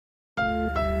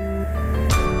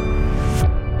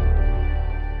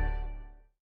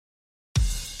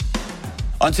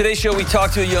On today's show, we talk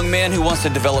to a young man who wants to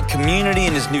develop community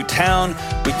in his new town.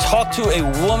 We talk to a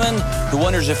woman who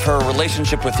wonders if her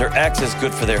relationship with her ex is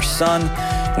good for their son.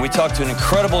 And we talk to an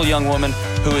incredible young woman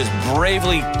who is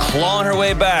bravely clawing her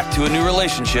way back to a new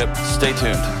relationship. Stay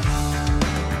tuned.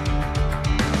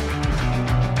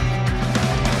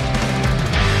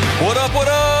 What up, what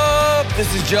up?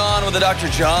 This is John with the Dr.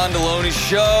 John Deloney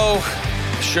Show.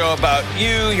 A show about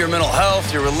you, your mental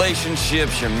health, your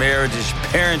relationships, your marriages, your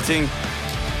parenting,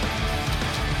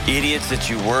 idiots that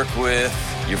you work with,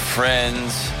 your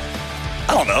friends.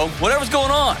 I don't know, whatever's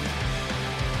going on.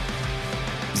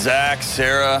 Zach,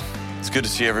 Sarah, it's good to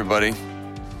see everybody.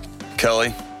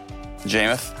 Kelly,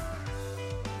 Jameith,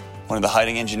 one of the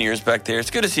hiding engineers back there.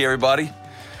 It's good to see everybody.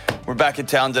 We're back in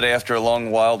town today after a long,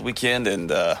 wild weekend,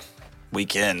 and I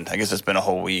guess it's been a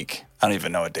whole week. I don't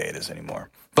even know what day it is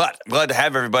anymore. But I'm glad to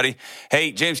have everybody.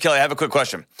 Hey, James Kelly, I have a quick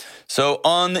question. So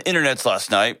on the internets last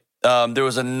night, there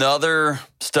was another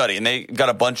study, and they got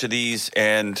a bunch of these,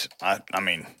 and I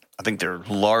think they're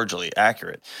largely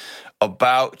accurate,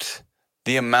 about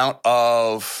the amount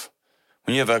of,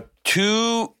 when you have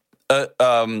two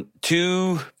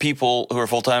people who are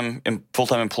full-time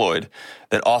employed,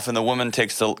 that often the woman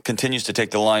continues to take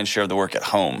the lion's share of the work at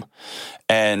home.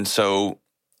 And so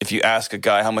if you ask a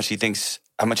guy how much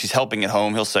he's helping at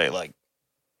home, he'll say, like,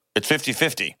 it's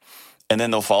 50-50. And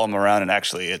then they'll follow him around, and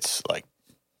actually it's like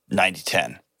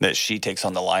 90-10, that she takes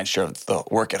on the lion's share of the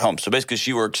work at home. So basically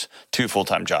she works 2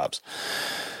 full-time jobs.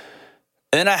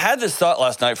 And I had this thought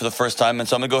last night for the first time, and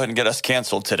so I'm going to go ahead and get us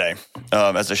canceled today.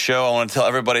 As a show, I want to tell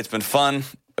everybody it's been fun,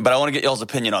 but I want to get y'all's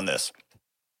opinion on this.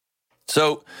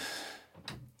 So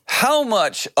how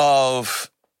much of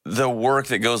the work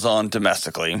that goes on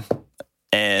domestically,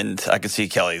 and I can see,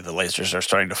 Kelly, the lasers are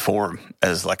starting to form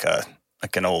as like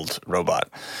an old robot.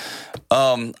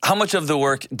 How much of the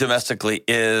work domestically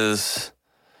is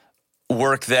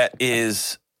work that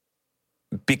is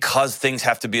because things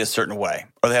have to be a certain way,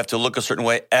 or they have to look a certain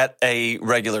way at a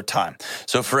regular time?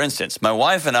 So for instance, my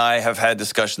wife and I have had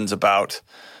discussions about,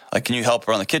 like, can you help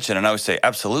around the kitchen? And I would say,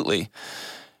 absolutely.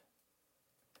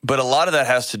 But a lot of that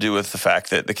has to do with the fact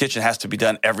that the kitchen has to be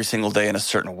done every single day in a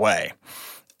certain way.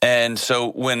 And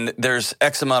so when there's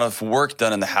X amount of work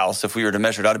done in the house, if we were to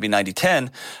measure it out to be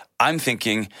 90-10, I'm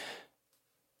thinking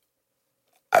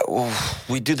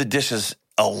we do the dishes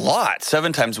a lot,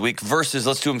 7 times a week, versus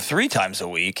let's do them 3 times a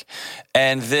week,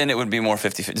 and then it would be more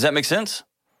 50-50. Does that make sense?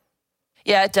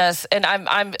 Yeah, it does. And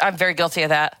I'm very guilty of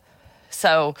that.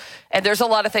 So, and there's a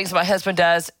lot of things my husband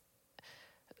does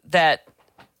that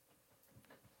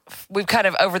we've kind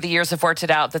of over the years have worked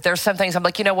it out, that there's some things I'm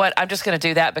like, you know what, I'm just going to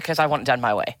do that because I want it done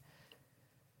my way.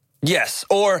 Yes.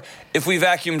 Or if we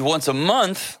vacuumed once a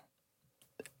month,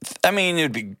 I mean, it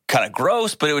would be kind of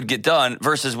gross, but it would get done,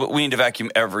 versus what we need to vacuum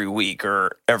every week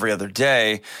or every other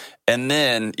day. And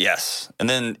then, and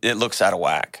then it looks out of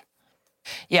whack.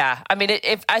 Yeah. I mean,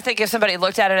 I think if somebody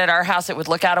looked at it at our house, it would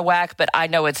look out of whack, but I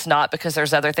know it's not, because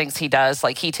there's other things he does.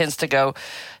 Like, he tends to go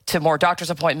to more doctor's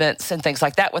appointments and things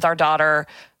like that with our daughter,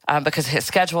 because his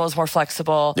schedule is more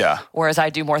flexible. Yeah. Whereas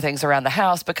I do more things around the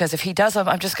house, because if he does them,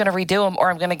 I'm just going to redo them, or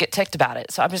I'm going to get ticked about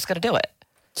it. So I'm just going to do it.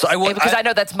 So I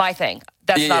know that's my thing.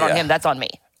 That's not on him. That's on me.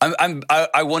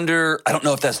 I wonder, I don't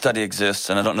know if that study exists,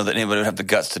 and I don't know that anybody would have the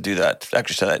guts to do that, to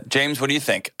actually say that. James, what do you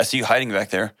think? I see you hiding back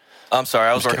there. I'm sorry,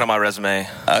 I was working on my resume.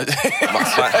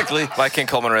 Exactly. My Ken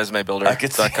Coleman resume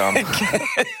builder.com. Is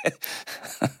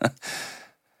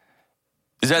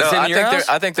that the same in your house?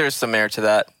 I think there's some merit to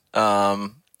that.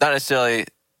 Not necessarily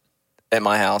at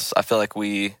my house. I feel like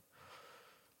we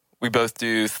both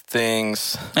do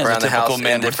things around the house. Typical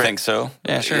men would think so.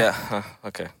 Yeah, sure. Yeah.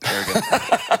 Okay. Very good.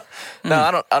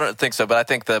 No, I don't think so. But I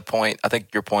think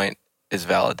your point is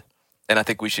valid, and I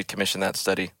think we should commission that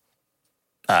study.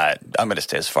 I'm going to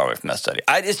stay as far away from that study.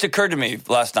 It just occurred to me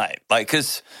last night, like,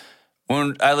 because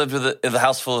when I lived with a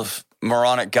house full of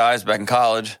moronic guys back in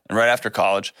college and right after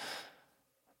college,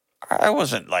 I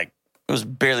wasn't like, it was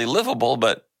barely livable,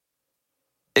 but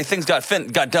things got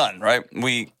done, right?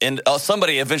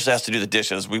 Somebody eventually has to do the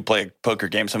dishes. We play a poker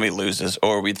game, somebody loses,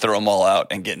 or we throw them all out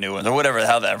and get new ones, or whatever,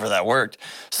 however that worked.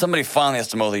 Somebody finally has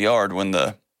to mow the yard when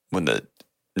the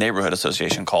neighborhood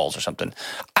association calls or something.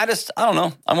 I don't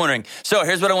know. I'm wondering. So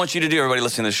here's what I want you to do, everybody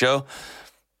listening to the show.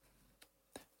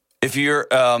 If you're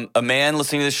a man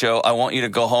listening to the show, I want you to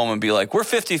go home and be like, we're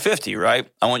 50-50, right?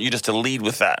 I want you just to lead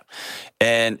with that.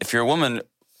 And if you're a woman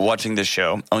watching this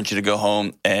show, I want you to go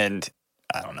home and,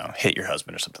 I don't know, hit your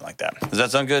husband or something like that. Does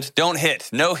that sound good? Don't hit.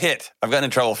 No hit. I've gotten in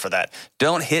trouble for that.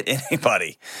 Don't hit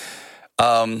anybody.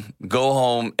 Go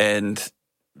home and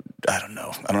I don't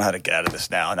know. I don't know how to get out of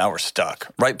this now. Now we're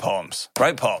stuck. Write poems.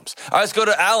 Write poems. All right, let's go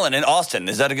to Alan in Austin.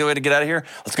 Is that a good way to get out of here?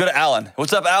 Let's go to Alan.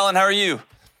 What's up, Alan? How are you?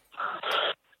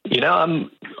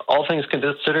 I'm, all things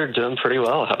considered, doing pretty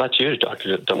well. How about you,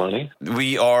 Dr. Damani?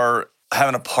 We are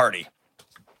having a party.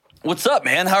 What's up,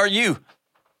 man? How are you?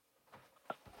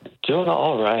 Doing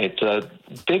all right. The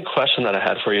big question that I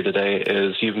had for you today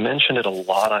is you've mentioned it a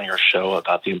lot on your show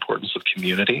about the importance of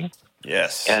community.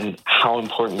 Yes. And how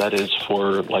important that is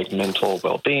for like mental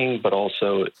well-being, but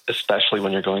also especially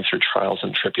when you're going through trials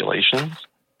and tribulations.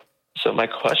 So my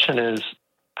question is,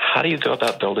 how do you go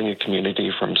about building a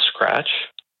community from scratch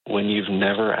when you've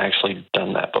never actually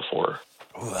done that before?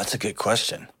 Oh, that's a good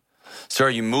question. So are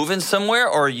you moving somewhere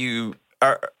or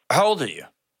how old are you?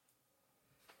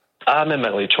 I'm in my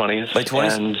late 20s. Late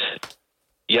 20s? And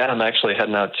yeah, I'm actually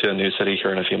heading out to a new city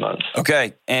here in a few months.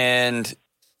 Okay. And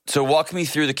so walk me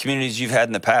through the communities you've had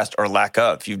in the past or lack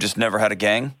of. You've just never had a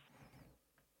gang?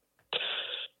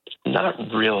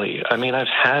 Not really. I mean, I've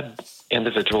had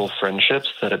individual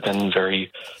friendships that have been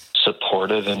very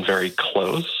supportive and very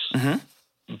close.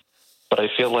 Mm-hmm. But I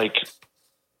feel like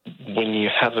when you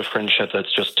have a friendship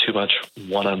that's just too much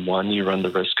one-on-one, you run the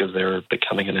risk of there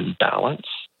becoming an imbalance.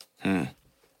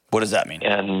 What does that mean?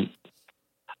 And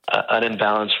an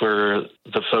imbalance where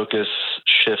the focus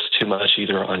shifts too much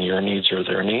either on your needs or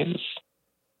their needs.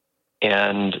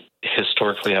 And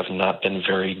historically, I've not been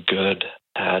very good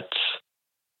at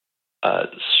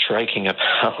striking a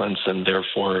balance, and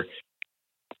therefore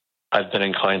I've been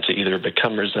inclined to either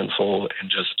become resentful and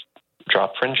just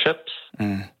drop friendships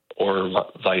or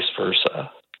vice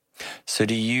versa. So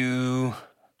do you...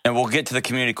 And we'll get to the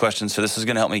community questions, so this is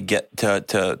going to help me get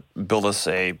to build us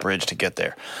a bridge to get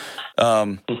there.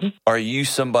 Are you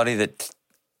somebody that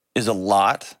is a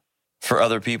lot for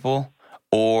other people,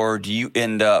 or do you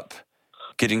end up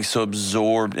getting so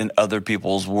absorbed in other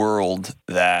people's world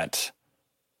that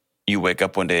you wake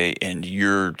up one day and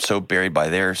you're so buried by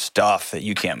their stuff that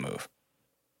you can't move?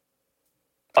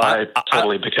 I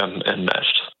totally become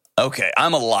enmeshed. Okay,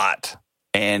 I'm a lot,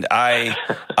 and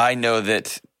I know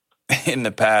that in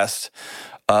the past,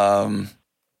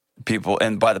 people,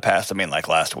 and by the past I mean like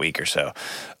last week or so,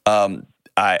 I'm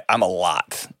a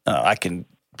lot.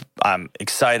 I'm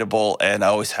excitable, and I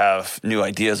always have new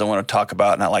ideas I want to talk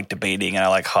about, and I like debating, and I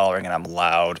like hollering, and I'm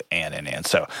loud, and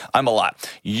so I'm a lot.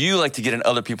 You like to get in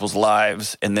other people's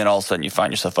lives, and then all of a sudden you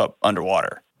find yourself up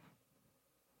underwater.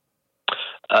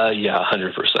 Yeah,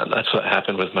 100%. That's what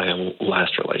happened with my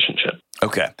last relationship.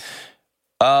 Okay.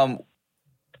 Why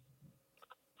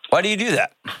do you do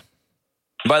that?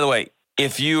 By the way,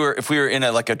 if we were in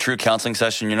a true counseling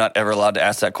session, you're not ever allowed to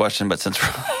ask that question. But since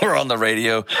we're on the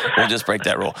radio, we'll just break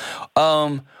that rule.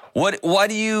 Why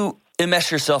do you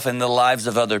enmesh yourself in the lives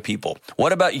of other people?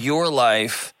 What about your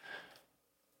life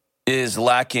is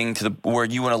lacking to where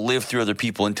you want to live through other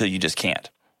people until you just can't?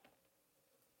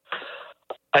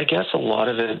 I guess a lot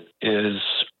of it is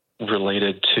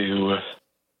related to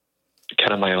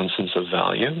kind of my own sense of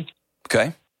value.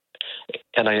 Okay.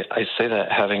 And I say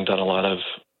that having done a lot of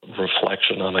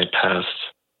reflection on my past.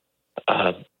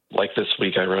 Like this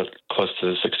week, I wrote close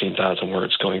to 16,000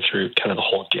 words going through kind of the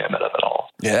whole gamut of it all.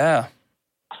 Yeah.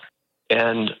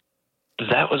 And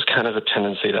that was kind of a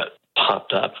tendency that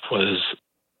popped up, was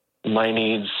my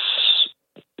needs,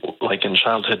 like in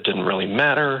childhood, didn't really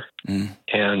matter.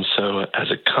 And so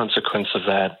as a consequence of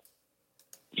that,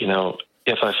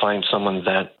 if I find someone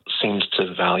that seems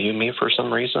to value me for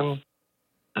some reason,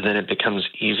 then it becomes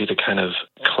easy to kind of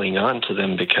cling on to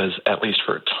them because, at least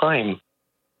for a time,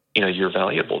 you're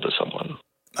valuable to someone.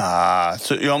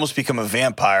 So you almost become a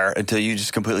vampire until you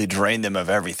just completely drain them of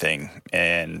everything,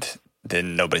 and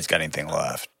then nobody's got anything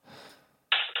left.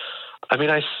 I mean,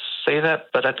 I say that,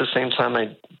 but at the same time,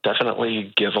 I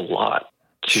definitely give a lot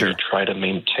to try to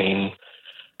maintain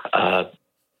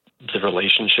the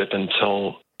relationship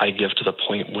until I give to the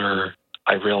point where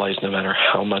I realize no matter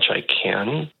how much I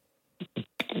can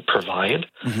provide,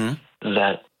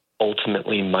 that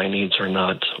ultimately my needs are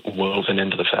not woven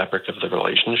into the fabric of the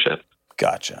relationship.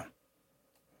 Gotcha.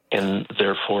 And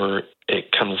therefore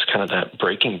it comes kind of that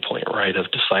breaking point, right,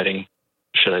 of deciding,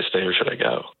 should I stay or should I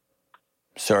go?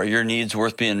 So are your needs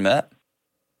worth being met?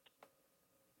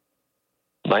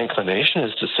 My inclination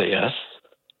is to say yes.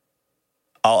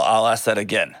 I'll ask that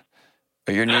again.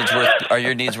 Are your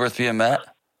needs worth being met?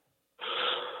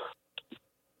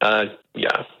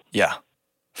 Yeah. Yeah.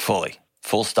 Fully.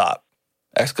 Full stop.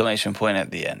 Exclamation point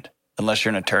at the end. Unless you're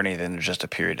an attorney, then there's just a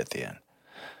period at the end.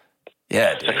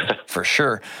 Yeah, dude. For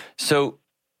sure. So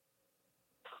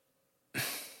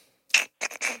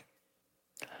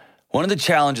One of the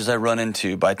challenges I run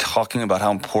into by talking about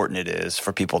how important it is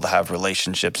for people to have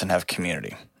relationships and have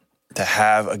community, to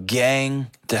have a gang,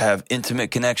 to have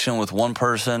intimate connection with one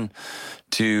person,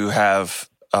 to have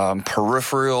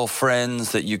peripheral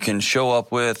friends that you can show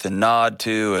up with and nod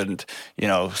to and,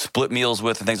 split meals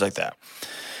with and things like that,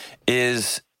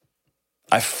 is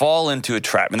I fall into a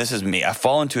trap, and this is me. I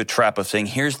fall into a trap of saying,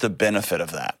 here's the benefit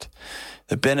of that.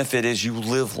 The benefit is you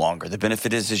live longer. The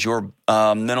benefit is your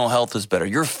mental health is better.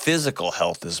 Your physical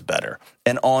health is better,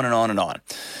 and on and on and on.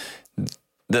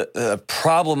 The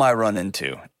problem I run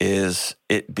into is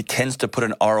it tends to put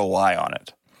an ROI on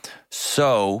it.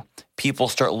 So people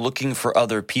start looking for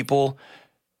other people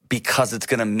because it's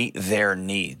going to meet their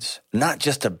needs, not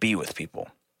just to be with people.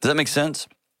 Does that make sense?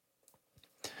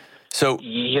 So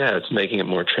yeah, it's making it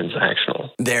more transactional.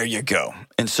 There you go.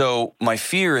 And so my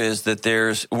fear is that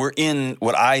we're in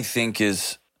what I think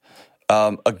is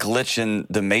a glitch in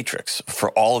the matrix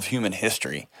for all of human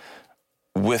history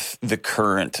with the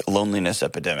current loneliness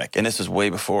epidemic. And this is way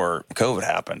before COVID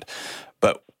happened.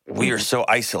 But we are so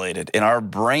isolated, and our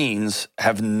brains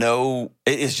have it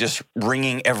is just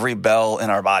ringing every bell in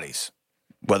our bodies.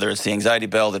 Whether it's the anxiety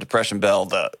bell, the depression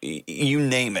bell, you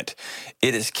name it,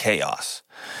 it is chaos.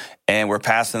 And we're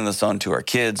passing this on to our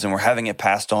kids, and we're having it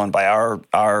passed on by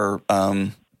our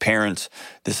parents,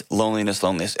 this loneliness,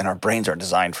 and our brains aren't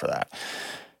designed for that.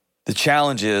 The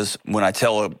challenge is when I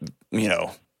tell,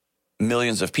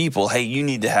 millions of people, hey, you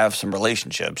need to have some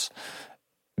relationships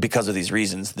because of these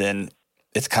reasons, then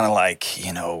it's kind of like,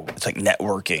 it's like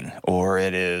networking, or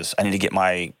it is, I need to get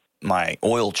my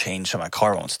oil changed so my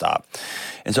car won't stop.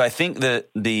 And so I think that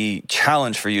the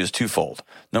challenge for you is twofold.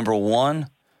 Number one,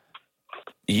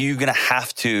 you're going to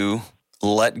have to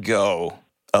let go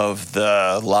of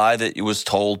the lie that was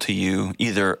told to you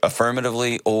either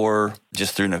affirmatively or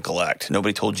just through neglect.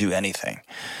 Nobody told you anything,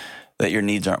 that your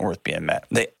needs aren't worth being met.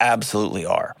 They absolutely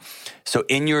are. So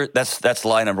that's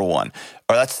lie number one,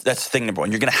 or that's thing number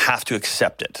one. You're going to have to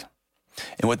accept it.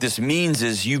 And what this means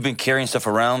is you've been carrying stuff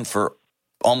around for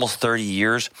almost 30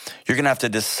 years. You're going to have to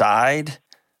decide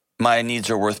my needs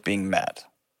are worth being met.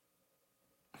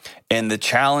 And the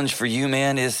challenge for you,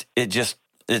 man, is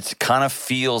it kind of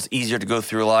feels easier to go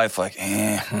through life like,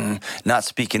 not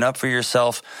speaking up for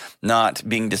yourself, not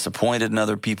being disappointed in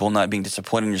other people, not being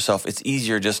disappointed in yourself. It's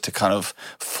easier just to kind of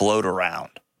float around.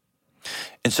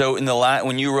 And so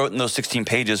when you wrote in those 16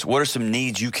 pages, what are some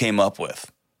needs you came up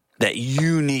with that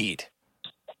you need?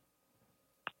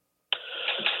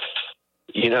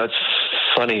 It's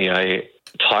funny. I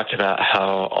talked about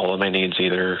how all of my needs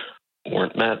either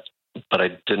weren't met, but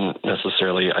I didn't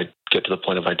necessarily get to the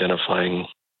point of identifying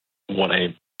what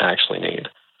I actually need.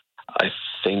 I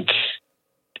think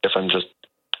if I'm just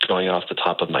going off the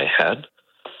top of my head,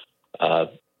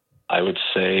 I would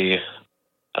say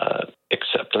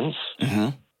acceptance. Mm-hmm.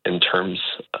 In terms,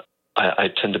 I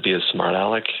tend to be a smart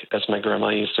aleck, as my grandma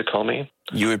used to call me.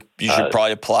 You should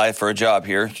probably apply for a job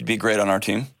here. You'd be great on our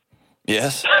team.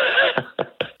 Yes.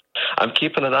 I'm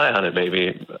keeping an eye on it,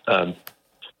 maybe.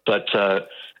 But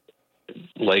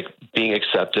like being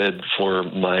accepted for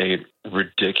my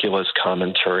ridiculous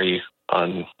commentary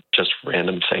on just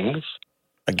random things.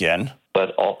 Again.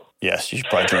 But yes, you should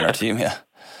probably join our team, yeah.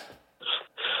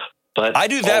 But I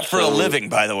do that for a living,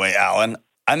 by the way, Alan.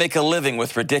 I make a living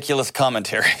with ridiculous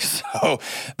commentary, so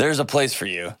there's a place for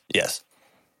you. Yes.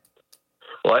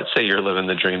 Well, I'd say you're living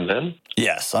the dream then.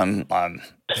 Yes, I'm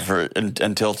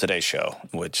until today's show,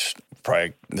 which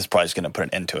is probably going to put an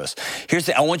end to us. Here's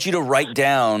the thing. I want you to write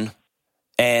down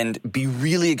and be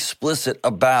really explicit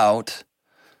about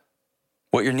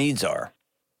what your needs are.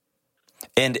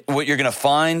 And what you're going to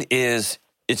find is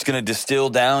it's going to distill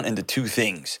down into two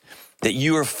things. That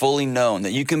you are fully known,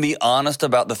 that you can be honest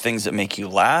about the things that make you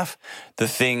laugh, the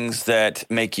things that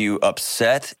make you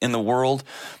upset in the world,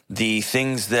 the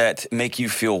things that make you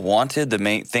feel wanted,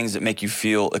 the things that make you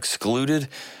feel excluded.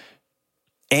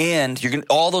 And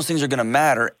all those things are going to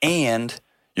matter, and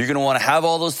you're going to want to have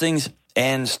all those things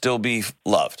and still be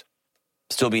loved,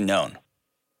 still be known.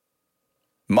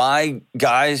 My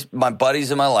guys, my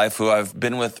buddies in my life who I've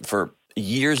been with for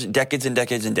years, decades and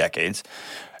decades and decades,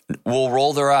 will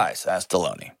roll their eyes. That's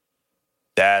Delony.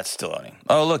 That's Delony.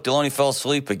 Oh, look, Delony fell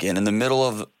asleep again in the middle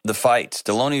of the fights.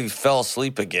 Delony fell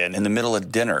asleep again in the middle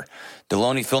of dinner.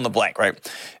 Delony fill in the blank, right?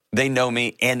 They know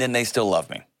me, and then they still love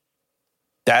me.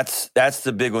 That's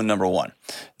the big one, number one.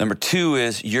 Number two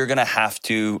is you're going to have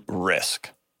to risk.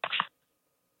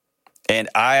 And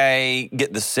I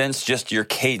get the sense, just your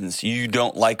cadence, you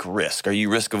don't like risk. Are you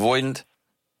risk avoidant?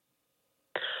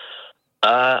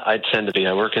 I tend to be.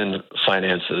 I work in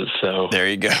finances, so There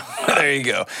you go. There you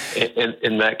go.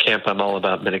 in that camp, I'm all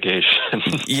about mitigation.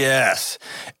 Yes.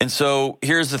 And so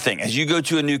here's the thing. As you go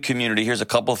to a new community, here's a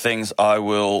couple of things I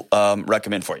will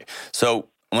recommend for you. So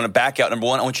I'm going to back out. Number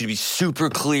one, I want you to be super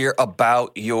clear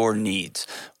about your needs.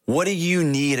 What do you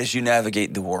need as you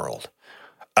navigate the world?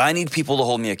 I need people to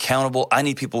hold me accountable. I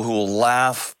need people who will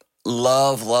laugh,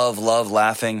 love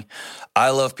laughing.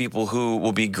 I love people who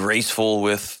will be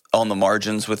graceful on the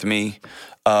margins with me,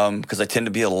 because I tend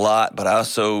to be a lot, but I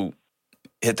also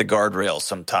hit the guardrails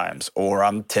sometimes, or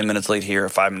I'm 10 minutes late here,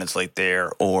 5 minutes late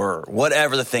there, or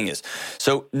whatever the thing is.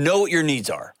 So know what your needs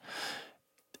are,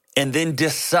 and then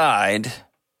decide,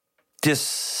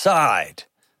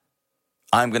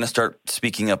 I'm going to start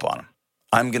speaking up on them.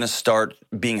 I'm going to start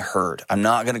being heard. I'm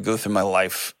not going to go through my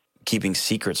life keeping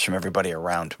secrets from everybody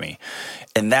around me.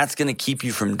 And that's going to keep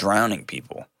you from drowning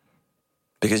people,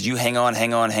 because you hang on,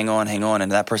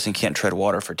 and that person can't tread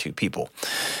water for two people.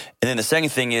 And then the second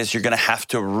thing is you're going to have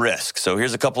to risk. So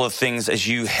here's a couple of things as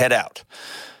you head out.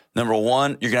 Number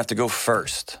one, you're going to have to go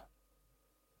first.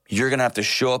 You're going to have to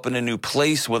show up in a new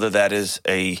place, whether that is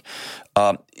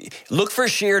look for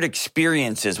shared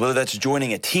experiences, whether that's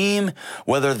joining a team,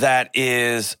 whether that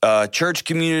is a church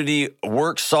community,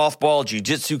 work, softball,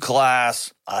 jiu-jitsu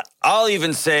class. I'll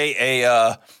even say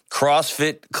a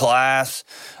CrossFit class.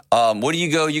 What do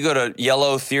you go? You go to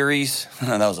Yellow Theories.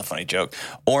 That was a funny joke.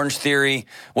 Orange Theory.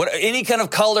 Any kind of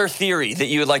color theory that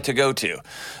you would like to go to.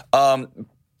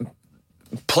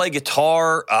 Play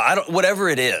guitar. Whatever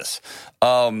it is.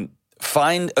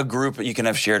 Find a group that you can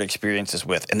have shared experiences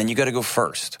with, and then you got to go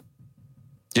first.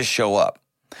 Just show up.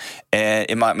 And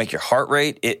it might make your heart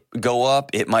rate go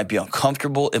up. It might be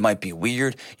uncomfortable. It might be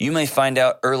weird. You may find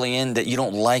out early in that you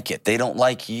don't like it. They don't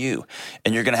like you.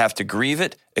 And you're going to have to grieve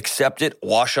it, accept it,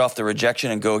 wash off the rejection,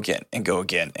 and go again, and go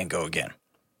again, and go again.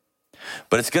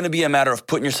 But it's going to be a matter of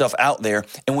putting yourself out there.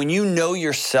 And when you know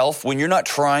yourself, when you're not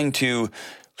trying to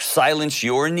silence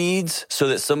your needs so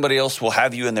that somebody else will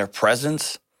have you in their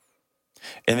presence,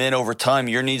 and then over time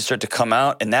your needs start to come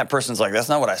out, and that person's like, that's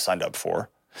not what I signed up for.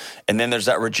 And then there's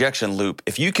that rejection loop.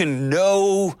 If you can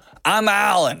know, I'm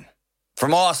Alan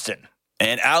from Austin,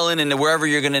 and Alan and wherever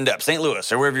you're going to end up, St.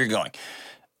 Louis or wherever you're going,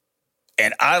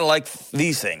 and I like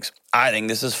these things. I think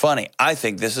this is funny. I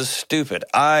think this is stupid.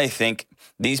 I think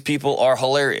these people are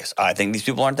hilarious. I think these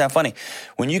people aren't that funny.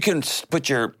 When you can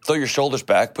throw your shoulders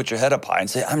back, put your head up high, and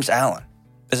say, I'm just Alan.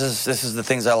 This is the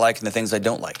things I like and the things I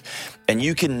don't like. And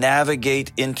you can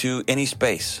navigate into any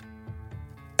space.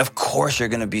 Of course you're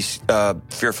going to be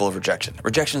fearful of rejection.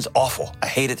 Rejection is awful. I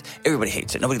hate it. Everybody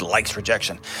hates it. Nobody likes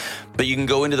rejection. But you can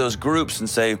go into those groups and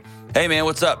say, hey, man,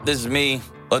 what's up? This is me.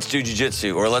 Let's do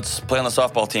jiu-jitsu, or let's play on the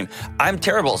softball team. I'm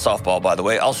terrible at softball, by the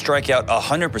way. I'll strike out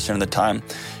 100% of the time,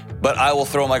 but I will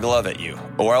throw my glove at you,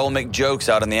 or I will make jokes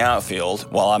out in the outfield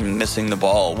while I'm missing the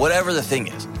ball, whatever the thing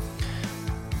is.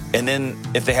 And then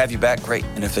if they have you back, great.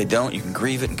 And if they don't, you can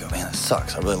grieve it and go, man, that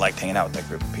sucks. I really liked hanging out with that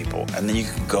group of people. And then you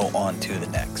can go on to the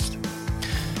next.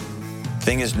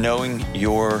 Thing is, knowing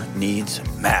your needs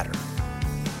matter.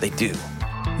 They do.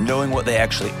 Knowing what they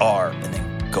actually are, and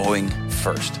then going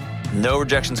first. No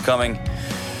rejections coming.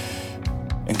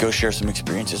 And go share some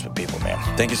experiences with people, man.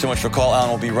 Thank you so much for calling, Alan.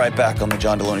 We'll be right back on the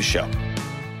John Deloney Show.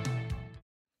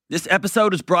 This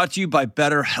episode is brought to you by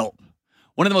BetterHelp.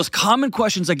 One of the most common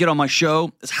questions I get on my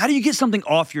show is, how do you get something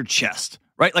off your chest,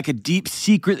 right? Like a deep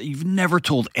secret that you've never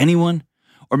told anyone.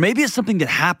 Or maybe it's something that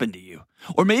happened to you.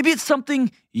 Or maybe it's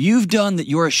something you've done that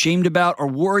you're ashamed about or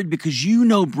worried because you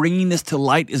know bringing this to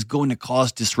light is going to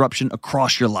cause disruption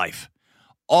across your life.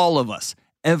 All of us,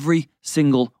 every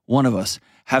single one of us,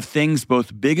 have things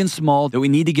both big and small that we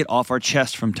need to get off our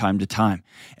chest from time to time.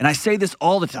 And I say this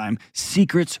all the time,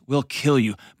 secrets will kill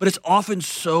you, but it's often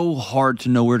so hard to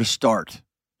know where to start.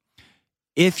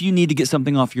 If you need to get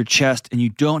something off your chest and you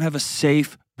don't have a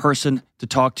safe person to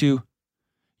talk to,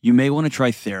 you may want to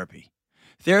try therapy.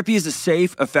 Therapy is a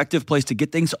safe, effective place to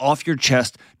get things off your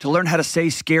chest, to learn how to say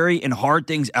scary and hard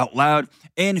things out loud,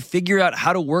 and figure out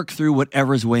how to work through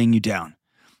whatever is weighing you down.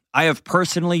 I have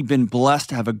personally been blessed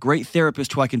to have a great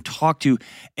therapist who I can talk to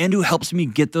and who helps me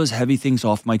get those heavy things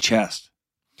off my chest.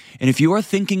 And if you are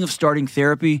thinking of starting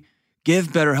therapy, give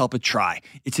BetterHelp a try.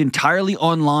 It's entirely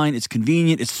online, it's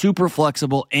convenient, it's super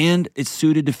flexible, and it's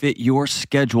suited to fit your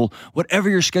schedule, whatever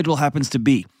your schedule happens to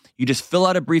be. You just fill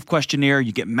out a brief questionnaire,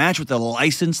 you get matched with a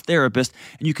licensed therapist,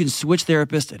 and you can switch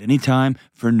therapists at any time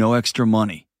for no extra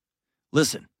money.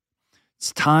 Listen,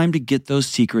 it's time to get those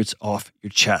secrets off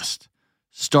your chest.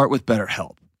 Start with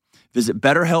BetterHelp. Visit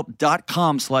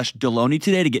BetterHelp.com/Deloney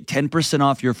today to get 10%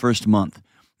 off your first month.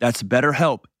 That's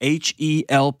BetterHelp,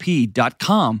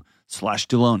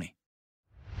 HELP.com/Delony.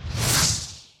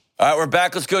 All right, we're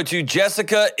back. Let's go to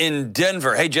Jessica in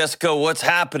Denver. Hey, Jessica, what's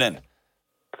happening?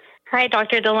 Hi,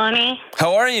 Dr. Delony.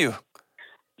 How are you?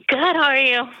 Good, how are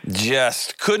you?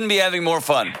 Just couldn't be having more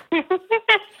fun.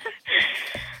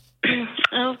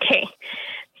 Okay.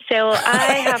 So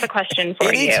I have a question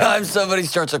for you. Anytime somebody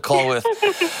starts a call with,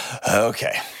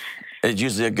 okay, it's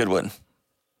usually a good one.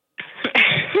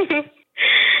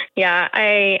 Yeah,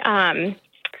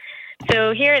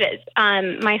 so here it is.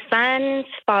 My son's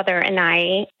father and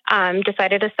I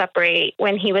decided to separate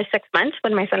when he was 6 months,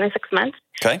 when my son was 6 months.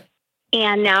 Okay.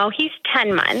 And now he's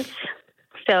 10 months.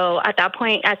 So at that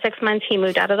point, at 6 months, he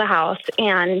moved out of the house.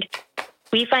 And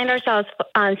we find ourselves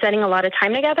spending a lot of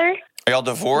time together. Are y'all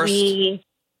divorced?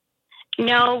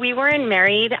 No, we weren't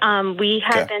married. We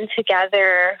had been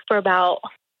together for about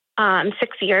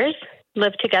 6 years,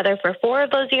 lived together for 4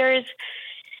 of those years.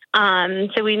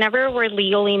 So we never were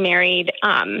legally married,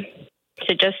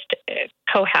 to just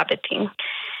cohabiting.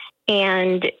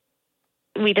 And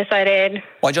we decided...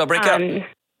 Why'd y'all break up?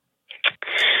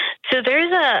 So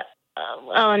there's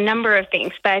a number of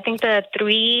things, but I think the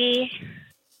 3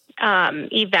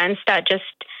 events that just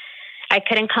I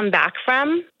couldn't come back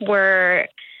from were...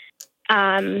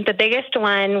 the biggest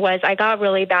one was I got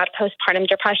really bad postpartum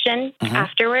depression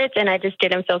afterwards, and I just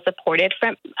didn't feel supported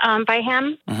by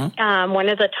him. One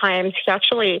of the times he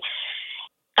actually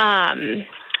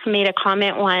made a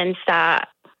comment once that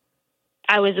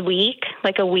I was weak,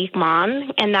 like a weak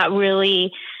mom, and that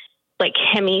really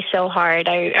hit me so hard.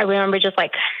 I remember just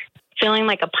feeling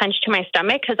like a punch to my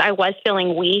stomach because I was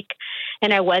feeling weak,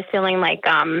 and I was feeling like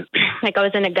I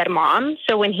wasn't a good mom.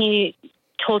 So when he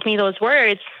told me those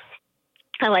words,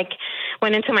 I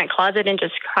went into my closet and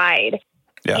just cried.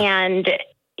 Yeah. And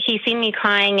he seen me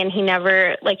crying and he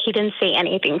never, he didn't say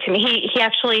anything to me. He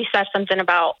actually said something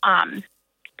about,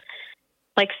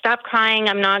 stop crying.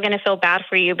 I'm not going to feel bad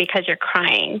for you because you're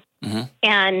crying.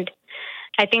 And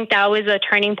I think that was a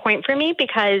turning point for me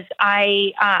because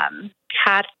I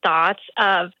had thoughts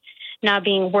of not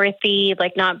being worthy,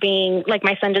 not being,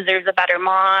 my son deserves a better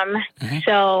mom.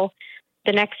 So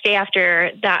the next day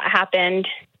after that happened,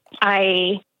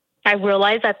 I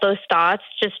realized that those thoughts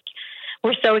just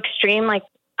were so extreme. I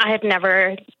had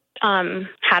never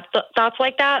had thoughts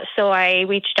like that. So I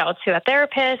reached out to a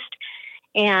therapist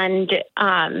and,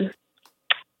 so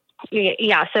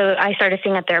I started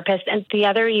seeing a therapist. And the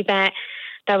other event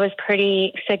that was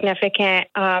pretty significant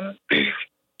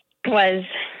was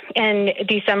in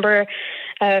December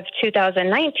of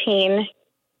 2019.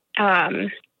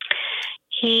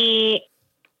 He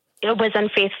was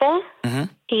unfaithful.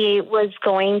 He was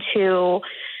going to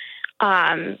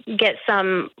get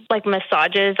some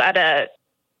massages at a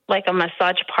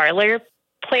massage parlor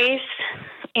place,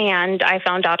 and I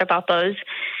found out about those.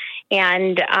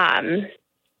 And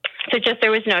so just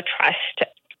there was no trust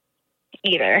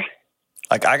either.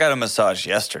 I got a massage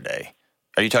yesterday.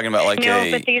 Are you talking about but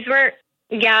these were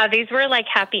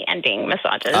happy ending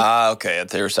massages. Okay.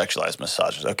 They were sexualized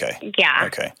massages. Okay. Yeah.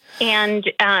 Okay. And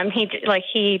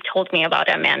he told me about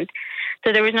him, and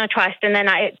so there was no trust. And then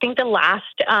I think the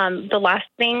last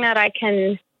thing that I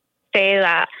can say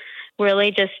that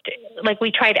really just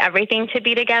we tried everything to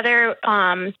be together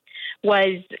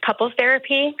was couples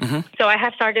therapy. So I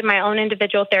have started my own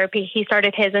individual therapy. He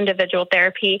started his individual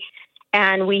therapy,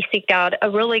 and we seeked out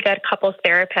a really good couples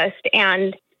therapist.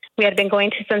 And we had been going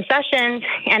to some sessions,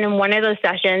 and in one of those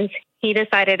sessions, he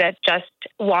decided to just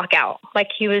walk out.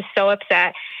 He was so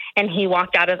upset, and he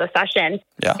walked out of the session.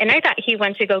 Yeah. And I thought he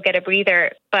went to go get a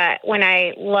breather. But when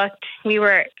I looked, we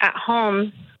were at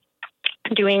home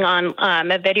doing on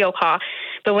a video call.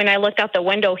 But when I looked out the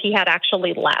window, he had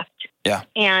actually left. Yeah.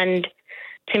 And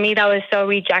to me, that was so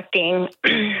rejecting.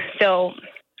 So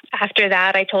after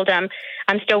that, I told him,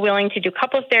 I'm still willing to do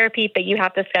couples therapy, but you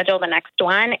have to schedule the next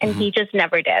one. And he just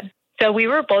never did. So we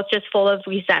were both just full of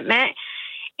resentment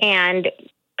and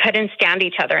couldn't stand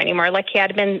each other anymore. He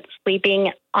had been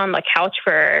sleeping on the couch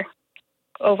for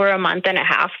over a month and a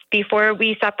half before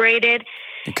we separated.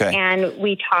 Okay. And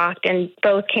we talked and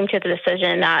both came to the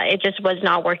decision that it just was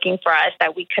not working for us,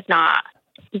 that we could not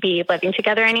be living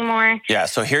together anymore. Yeah.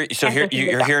 So you're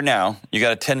here now. You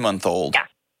got a 10-month-old. Yeah.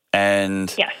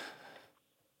 And yes.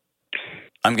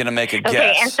 I'm going to make a guess.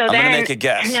 Okay, and so I'm going to make a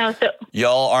guess. No,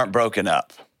 y'all aren't broken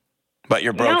up, but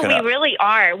you're broken up. No, we really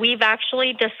are. We've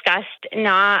actually discussed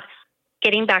not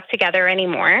getting back together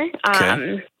anymore.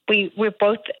 Okay. We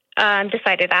both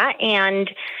decided that.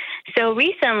 And so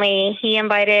recently he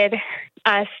invited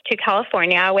us to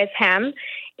California with him.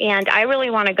 and I really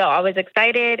want to go. I was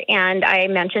excited, and I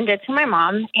mentioned it to my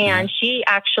mom, and she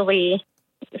actually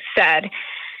said,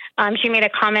 she made a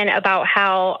comment about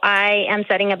how I am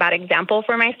setting a bad example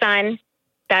for my son,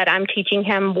 that I'm teaching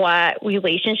him what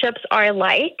relationships are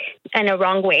like in a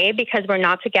wrong way because we're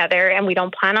not together and we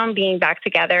don't plan on being back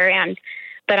together, and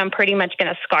that I'm pretty much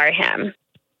going to scar him.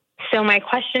 So my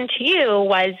question to you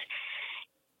was,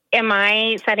 am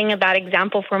I setting a bad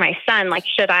example for my son? Like,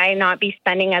 should I not be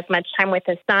spending as much time with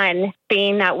his son,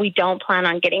 being that we don't plan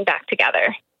on getting back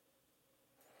together?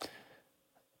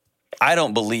 I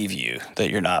don't believe you that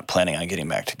you're not planning on getting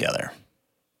back together.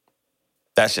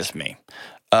 That's just me.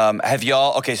 Have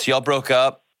y'all, okay, so y'all broke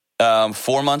up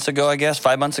 4 months ago, I guess,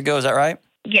 5 months ago, is that right?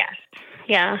 Yes.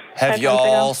 Yeah. Have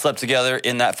y'all slept together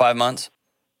in that 5 months?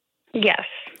 Yes.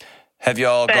 Have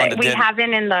y'all But gone to we dinner?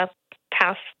 haven't in the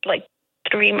past,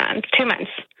 2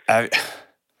 months.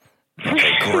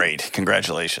 Okay, great.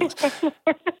 Congratulations.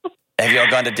 Have y'all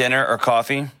gone to dinner or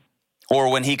coffee? Or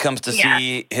when he comes to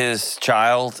see his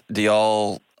child, do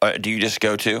you just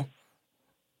go to?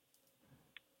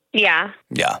 Yeah.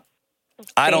 Yeah.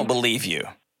 I don't believe you,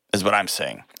 is what I'm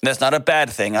saying. That's not a bad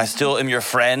thing. I still am your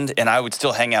friend, and I would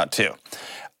still hang out too.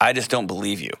 I just don't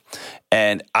believe you.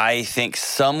 And I think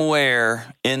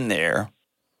somewhere in there,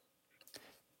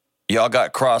 y'all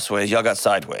got crossways, y'all got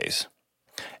sideways.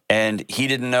 And he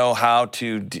didn't know how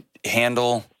to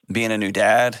handle being a new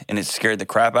dad, and it scared the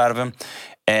crap out of him.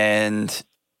 And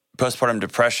postpartum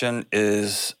depression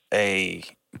is a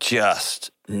just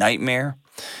nightmare.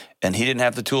 And he didn't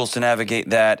have the tools to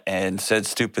navigate that, and said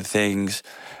stupid things.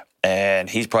 And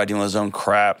he's probably dealing with his own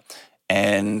crap.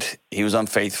 And he was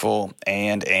unfaithful,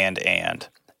 and. And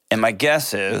my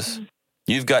guess is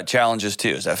you've got challenges too.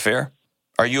 Is that fair?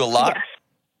 Are you a lot?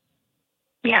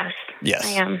 Yes. Yes. I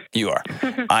am. You are.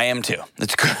 I am too.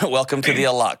 It's good. Welcome to the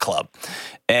A Lot Club.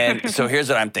 And so here's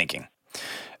what I'm thinking.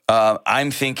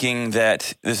 I'm thinking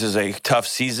that this is a tough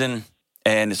season,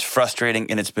 and it's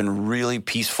frustrating, and it's been really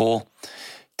peaceful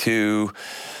to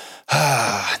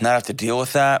not have to deal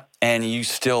with that. And you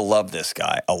still love this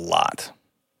guy a lot.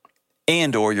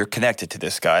 And or you're connected to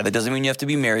this guy. That doesn't mean you have to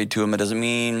be married to him. It doesn't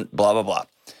mean blah, blah, blah.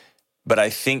 But I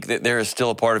think that there is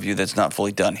still a part of you that's not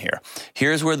fully done here.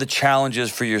 Here's where the challenge is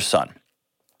for your son.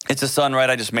 It's a son, right?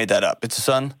 I just made that up. It's a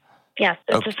son? Yes,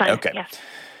 it's a son. Okay. Yes.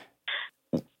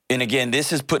 And again,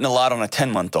 this is putting a lot on a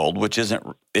 10-month-old, which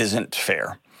isn't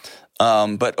fair.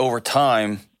 But over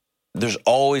time, there's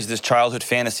always this childhood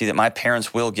fantasy that my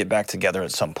parents will get back together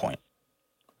at some point.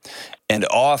 And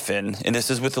often, and this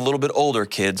is with a little bit older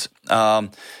kids,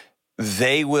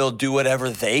 they will do whatever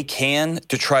they can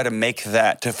to try to make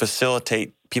that, to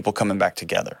facilitate people coming back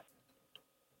together.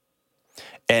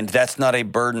 And that's not a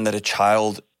burden that a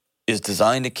child is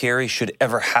designed to carry, should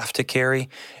ever have to carry.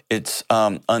 It's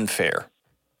unfair.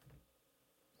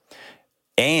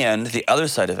 And the other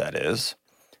side of that is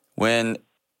when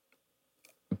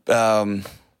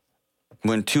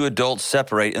two adults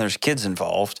separate and there's kids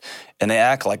involved and they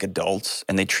act like adults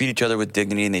and they treat each other with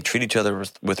dignity and they treat each other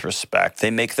with respect, they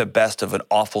make the best of an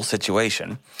awful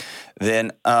situation,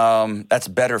 then that's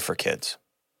better for kids.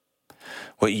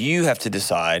 What you have to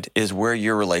decide is where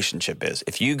your relationship is.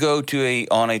 If you go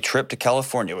on a trip to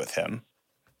California with him,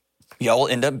 y'all will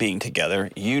end up being together.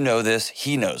 You know this.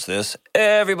 He knows this.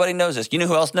 Everybody knows this. You know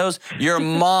who else knows? Your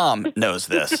mom knows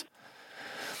this.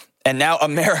 And now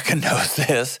America knows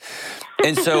this.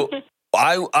 And so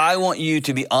I want you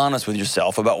to be honest with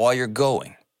yourself about why you're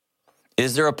going.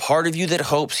 Is there a part of you that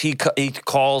hopes he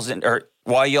calls in, or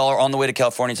while y'all are on the way to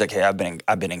California, he's like, hey, I've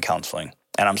been in counseling,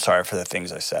 and I'm sorry for the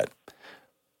things I said.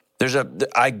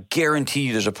 I guarantee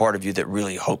you there's a part of you that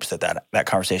really hopes that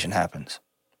conversation happens.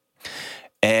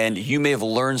 And you may have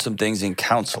learned some things in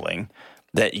counseling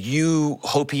that you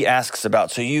hope he asks about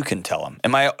so you can tell him.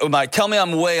 Tell me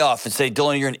I'm way off and say,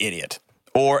 Dylan, you're an idiot.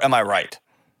 Or am I right?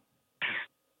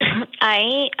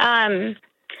 I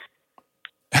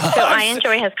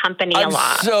enjoy his company a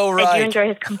lot. So right. I do enjoy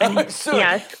his company.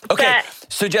 Yes. Okay.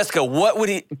 So Jessica, what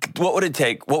would it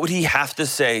take? What would he have to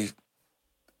say?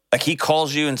 Like he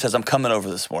calls you and says, I'm coming over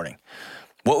this morning.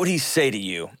 What would he say to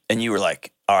you? And you were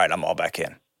like, all right, I'm all back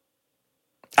in.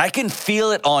 I can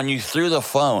feel it on you through the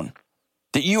phone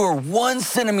that you are 1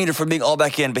 centimeter from being all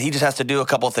back in, but he just has to do a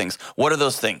couple of things. What are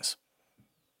those things?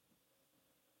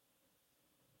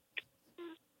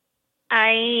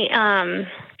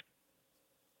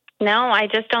 No, I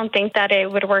just don't think that it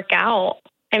would work out.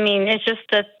 I mean, it's just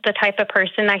the type of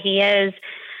person that he is.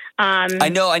 I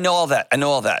know all that. And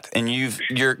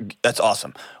that's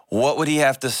awesome. What would he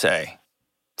have to say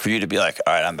for you to be like,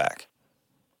 all right, I'm back?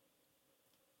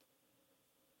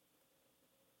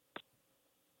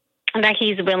 that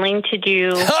he's willing to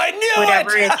do I knew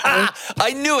whatever it. it takes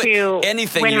I knew it. to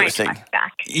Anything win you my were saying. trust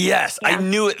back. Yes, I Yeah.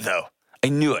 knew it though. I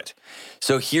knew it.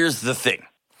 So here's the thing.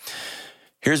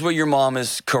 Here's where your mom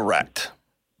is correct.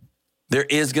 There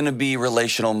is going to be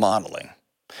relational modeling.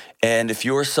 And if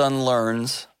your son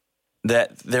learns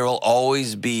that there will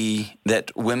always be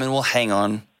that women will hang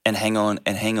on and hang on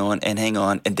and hang on and hang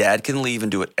on, and dad can leave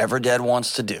and do whatever dad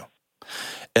wants to do,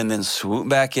 and then swoop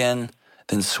back in,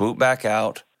 then swoop back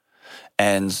out,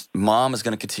 and mom is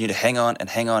going to continue to hang on and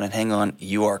hang on and hang on,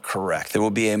 you are correct. There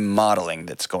will be a modeling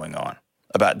that's going on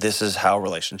about this is how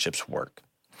relationships work.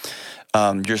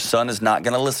 Your son is not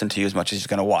going to listen to you as much as he's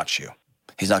going to watch you.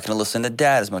 He's not going to listen to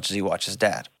dad as much as he watches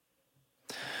dad.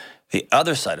 The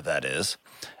other side of that is,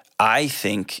 I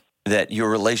think that your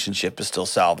relationship is still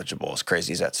salvageable, as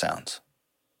crazy as that sounds.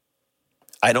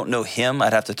 I don't know him.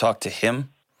 I'd have to talk to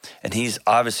him. And he's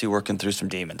obviously working through some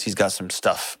demons. He's got some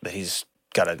stuff that he's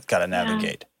got to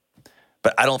navigate.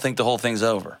 But I don't think the whole thing's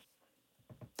over.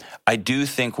 I do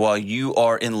think while you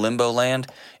are in limbo land,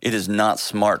 it is not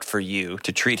smart for you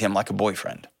to treat him like a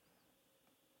boyfriend.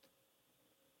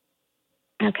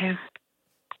 Okay.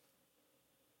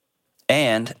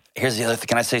 And here's the other thing.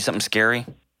 Can I say something scary?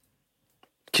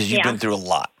 Because you've been through a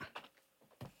lot.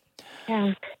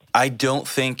 Yeah. I don't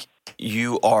think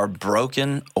you are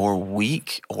broken or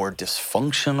weak or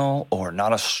dysfunctional or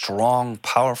not a strong,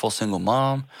 powerful single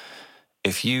mom.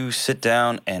 If you sit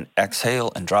down and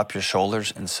exhale and drop your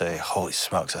shoulders and say, holy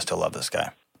smokes, I still love this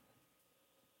guy.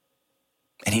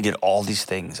 And he did all these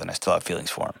things and I still have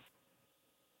feelings for him.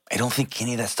 I don't think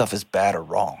any of that stuff is bad or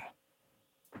wrong.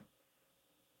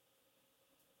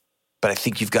 But I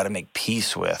think you've got to make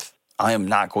peace with, I am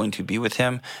not going to be with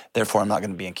him, therefore I'm not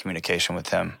going to be in communication with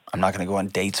him. I'm not going to go on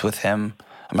dates with him.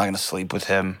 I'm not going to sleep with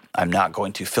him. I'm not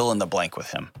going to fill in the blank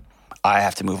with him. I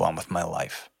have to move on with my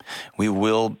life. We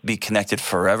will be connected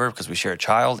forever because we share a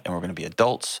child and we're going to be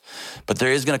adults. But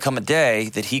there is going to come a day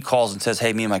that he calls and says,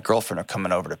 hey, me and my girlfriend are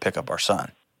coming over to pick up our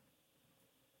son.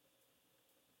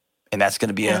 And that's going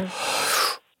to be one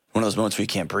of those moments where you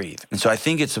can't breathe. And so I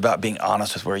think it's about being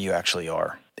honest with where you actually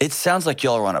are. It sounds like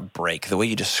y'all are on a break. The way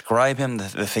you describe him,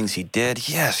 the things he did.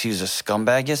 Yes, he was a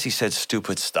scumbag. Yes, he said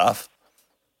stupid stuff.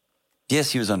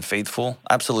 Yes, he was unfaithful.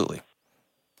 Absolutely.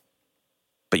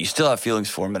 But you still have feelings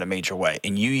for him in a major way.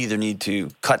 And you either need to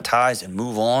cut ties and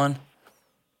move on,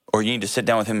 or you need to sit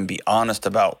down with him and be honest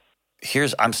about,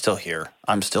 I'm still here.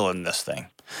 I'm still in this thing.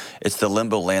 It's the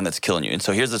limbo land that's killing you. And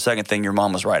so here's the second thing your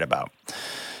mom was right about,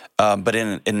 but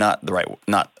in not the right,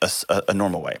 not a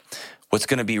normal way. What's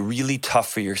going to be really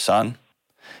tough for your son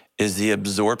is the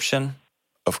absorption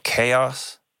of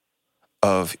chaos,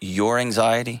 of your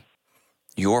anxiety,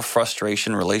 your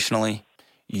frustration relationally,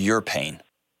 your pain.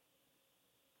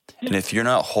 And if you're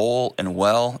not whole and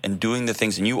well and doing the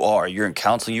things, and you're in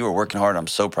counseling, you are working hard, I'm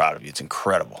so proud of you. It's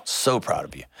incredible. So proud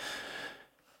of you.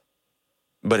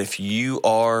 But if you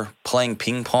are playing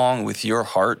ping pong with your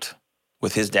heart,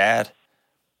 with his dad,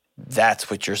 that's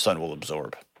what your son will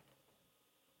absorb.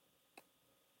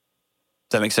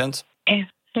 Does that make sense?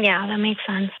 Yeah, that makes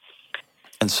sense.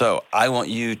 And so I want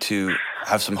you to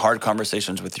have some hard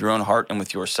conversations with your own heart and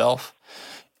with yourself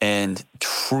and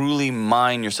truly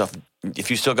mind yourself.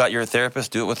 If you still got your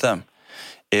therapist, do it with them.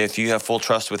 If you have full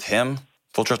trust with him,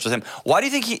 why do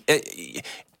you think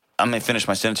I'm going to finish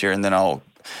my sentence here and then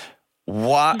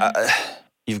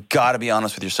you've got to be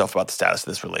honest with yourself about the status of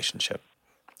this relationship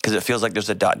because it feels like there's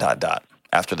a ...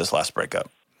 after this last breakup.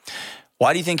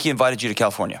 Why do you think he invited you to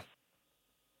California?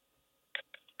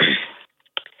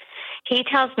 He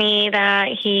tells me that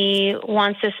he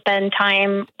wants to spend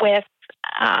time with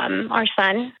our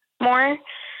son more.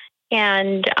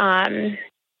 And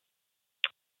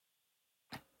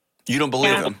you don't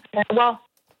believe him? Well,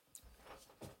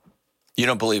 you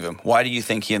don't believe him. Why do you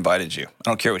think he invited you? I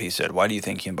don't care what he said. Why do you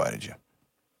think he invited you?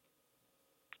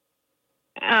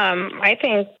 I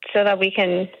think so that we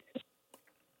can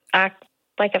act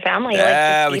like a family.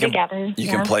 Together. You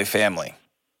can play family.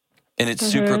 And it's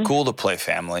super cool to play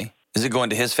family. Is it going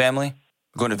to his family?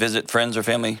 Going to visit friends or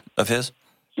family of his?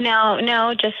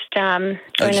 No, just going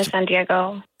to San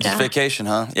Diego. Just vacation,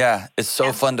 huh? Yeah, it's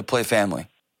so fun to play family.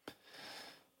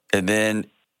 And then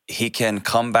he can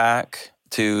come back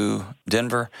to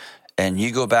Denver and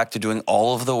you go back to doing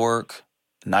all of the work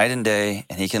night and day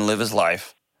and he can live his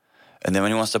life. And then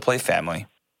when he wants to play family,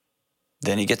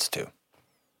 then he gets to.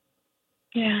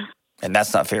 Yeah. And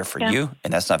that's not fair for you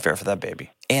and that's not fair for that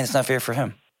baby. And it's not fair for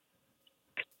him.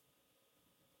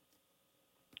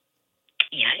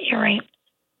 Yeah, you're right.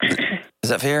 Is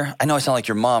that fair? I know I sound like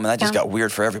your mom, and that just got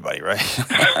weird for everybody, right?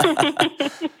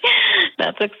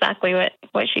 That's exactly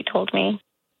what she told me.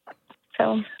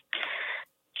 So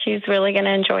she's really going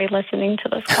to enjoy listening to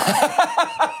this call.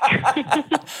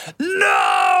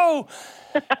 No!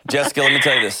 Jessica, let me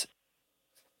tell you this.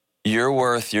 You're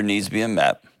worth your needs being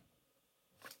met.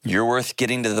 You're worth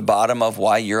getting to the bottom of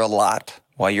why you're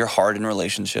why you're hard in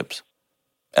relationships.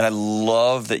 And I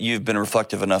love that you've been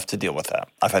reflective enough to deal with that.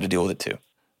 I've had to deal with it too.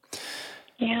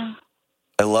 Yeah.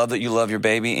 I love that you love your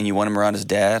baby and you want him around his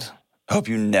dad. I hope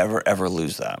you never, ever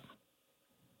lose that.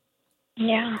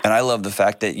 Yeah. And I love the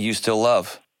fact that you still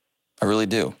love. I really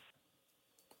do.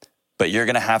 But you're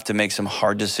going to have to make some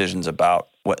hard decisions about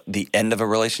what the end of a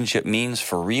relationship means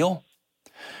for real.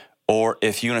 Or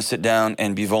if you want to sit down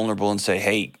and be vulnerable and say,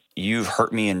 hey, you've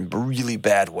hurt me in really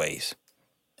bad ways,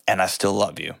 and I still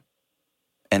love you.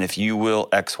 And if you will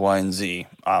X, Y, and Z,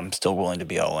 I'm still willing to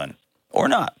be all in. Or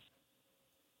not.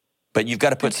 But you've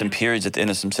got to put some periods at the end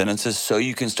of some sentences so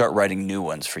you can start writing new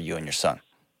ones for you and your son.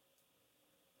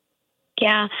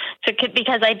 Yeah. So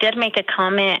because I did make a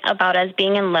comment about us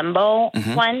being in limbo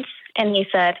once, and he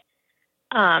said,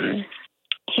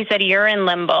 you're in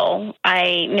limbo.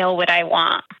 I know what I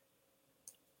want.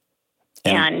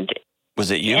 And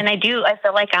was it you? And I feel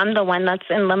like I'm the one that's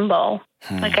in limbo.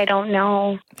 Like, I don't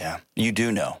know. Yeah, you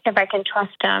do know. If I can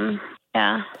trust him.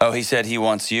 Yeah. Oh, he said he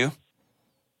wants you?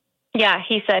 Yeah,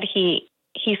 he said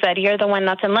you're the one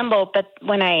that's in limbo. But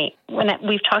when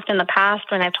we've talked in the past,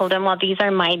 when I've told him, well, these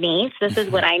are my needs, this is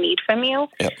what I need from you.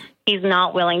 Yep. He's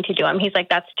not willing to do them. He's like,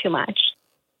 that's too much.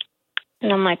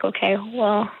 And I'm like, okay,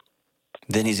 well.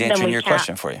 Then he's answering your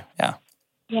question for you. Yeah.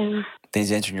 Yeah. Then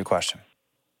he's answering your question.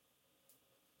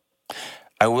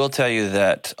 I will tell you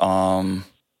that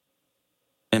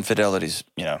infidelity's,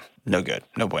 no good,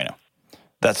 no bueno.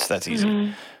 That's easy.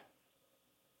 Mm-hmm.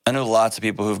 I know lots of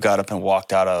people who've got up and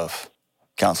walked out of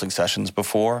counseling sessions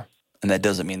before, and that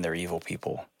doesn't mean they're evil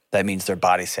people. That means their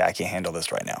bodies say, I can't handle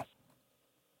this right now.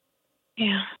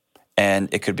 Yeah.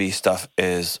 And it could be stuff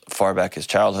as far back as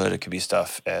childhood. It could be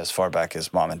stuff as far back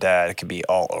as mom and dad. It could be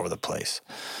all over the place.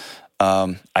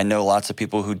 I know lots of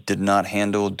people who do not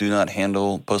handle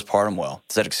postpartum well.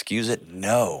 Does that excuse it?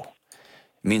 No.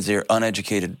 It means they're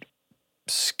uneducated,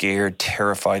 scared,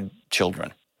 terrified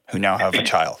children who now have a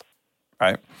child,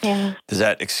 right? Yeah. Does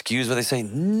that excuse what they say?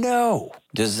 No.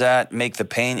 Does that make the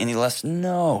pain any less?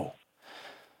 No.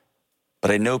 But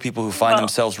I know people who find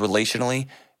themselves relationally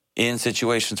in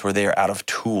situations where they are out of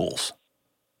tools.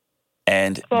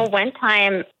 Well, one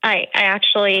time I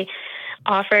actually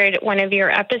offered one of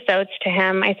your episodes to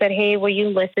him. I said, hey, will you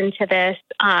listen to this?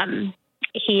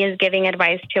 He is giving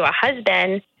advice to a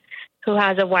husband who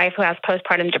has a wife who has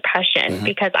postpartum depression,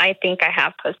 because I think I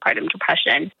have postpartum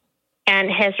depression.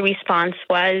 And his response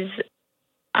was,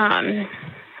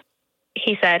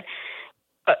 he said,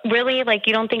 really? Like,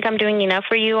 you don't think I'm doing enough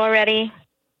for you already?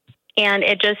 And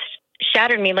it just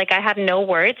shattered me. Like, I had no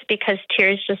words because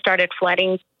tears just started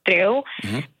flooding through.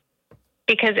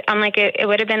 Because I'm like, it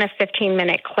would have been a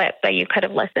 15-minute clip that you could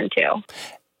have listened to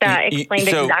that explained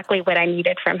exactly what I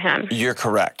needed from him. You're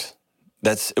correct.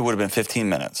 It would have been 15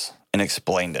 minutes and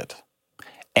explained it.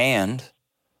 And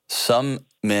some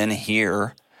men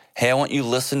hear, hey, I want you to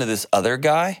listen to this other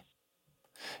guy,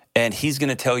 and he's going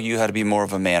to tell you how to be more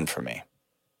of a man for me.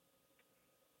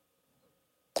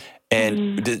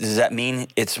 And does that mean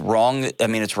it's wrong? I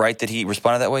mean, it's right that he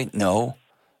responded that way? No.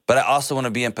 But I also want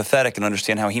to be empathetic and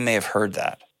understand how he may have heard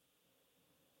that.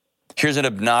 Here's an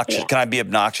obnoxious, can I be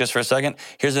obnoxious for a second?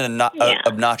 Here's an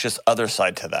obnoxious other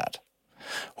side to that.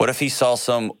 What if he saw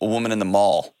some woman in the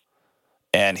mall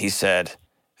and he said,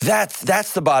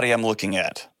 that's the body I'm looking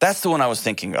at. That's the one I was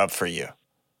thinking of for you.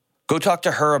 Go talk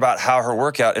to her about how her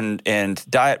workout and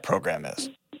diet program is.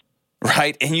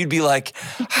 Right? And you'd be like,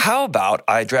 how about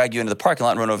I drag you into the parking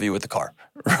lot and run over you with the car?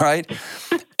 Right?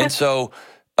 And so,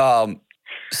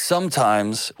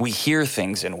 sometimes we hear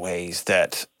things in ways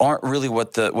that aren't really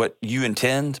what you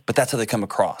intend, but that's how they come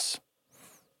across.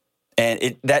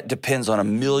 And that depends on a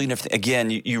million of things. Again,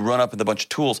 you run up with a bunch of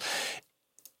tools.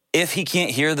 If he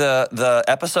can't hear the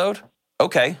episode,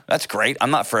 okay, that's great.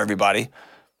 I'm not for everybody.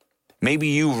 Maybe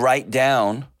you write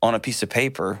down on a piece of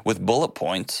paper with bullet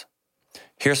points,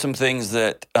 here's some things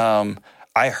that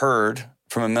I heard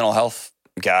from a mental health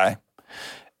guy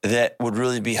that would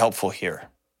really be helpful here.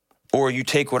 Or you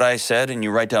take what I said and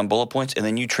you write down bullet points and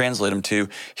then you translate them to,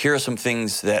 here are some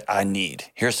things that I need.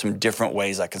 Here's some different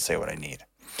ways I can say what I need.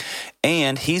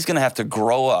 And he's going to have to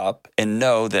grow up and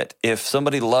know that if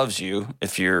somebody loves you,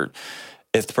 if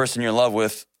the person you're in love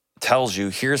with tells you,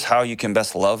 here's how you can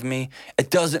best love me, it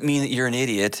doesn't mean that you're an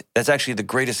idiot. That's actually the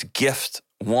greatest gift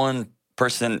one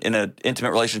person in an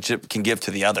intimate relationship can give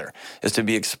to the other, is to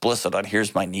be explicit on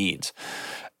here's my needs.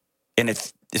 And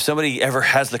if if somebody ever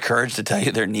has the courage to tell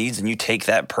you their needs and you take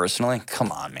that personally,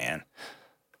 come on, man.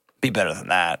 Be better than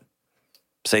that.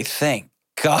 Say, thank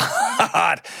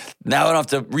God. Now I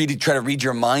don't have to try to read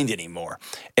your mind anymore.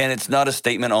 And it's not a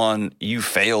statement on you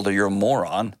failed or you're a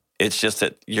moron. It's just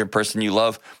that your person you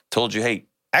love told you, hey,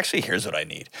 actually, here's what I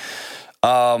need.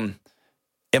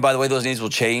 And by the way, those needs will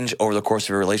change over the course of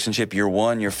your relationship. Year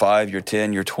 1, year 5, year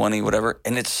 10, year 20, whatever.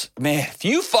 And it's, man, if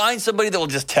you find somebody that will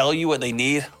just tell you what they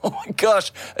need, oh my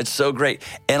gosh, it's so great.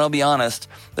 And I'll be honest,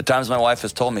 the times my wife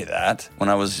has told me that,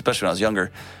 especially when I was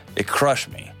younger, it crushed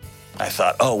me. I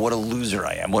thought, oh, what a loser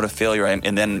I am. What a failure I am.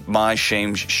 And then my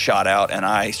shame shot out and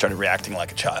I started reacting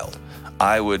like a child.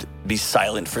 I would be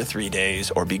silent for 3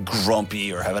 days or be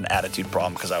grumpy or have an attitude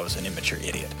problem because I was an immature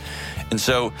idiot. And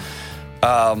so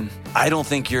I don't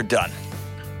think you're done.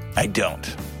 I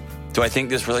don't. Do I think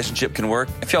this relationship can work?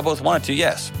 If y'all both want it to,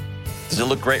 yes. Does it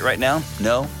look great right now?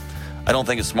 No. I don't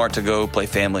think it's smart to go play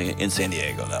family in San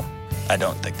Diego, though. I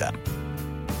don't think that.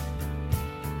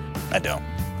 I don't.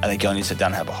 I think y'all need to sit down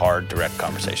and have a hard, direct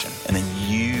conversation. And then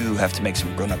you have to make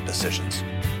some grown-up decisions.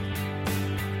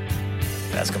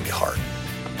 And that's going to be hard.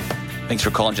 Thanks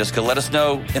for calling, Jessica. Let us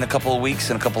know in a couple of weeks,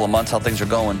 in a couple of months, how things are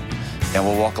going. And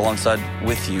we'll walk alongside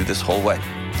with you this whole way.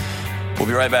 We'll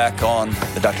be right back on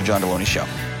the Dr. John Deloney Show.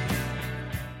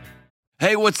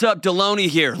 Hey, what's up? Deloney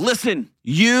here. Listen,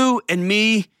 you and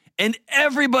me and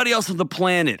everybody else on the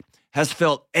planet has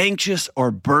felt anxious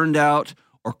or burned out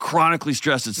or chronically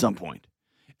stressed at some point.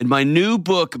 In my new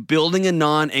book, Building a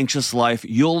Non-Anxious Life,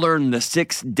 you'll learn the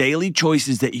 6 daily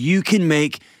choices that you can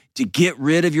make to get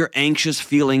rid of your anxious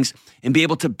feelings and be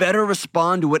able to better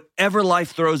respond to whatever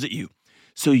life throws at you,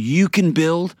 so you can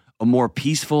build a more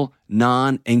peaceful,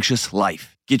 non-anxious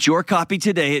life. Get your copy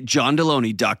today at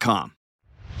johndeloney.com.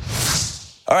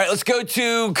 All right, let's go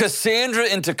to Cassandra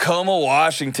in Tacoma,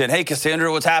 Washington. Hey,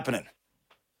 Cassandra, what's happening?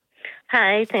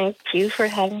 Hi, thank you for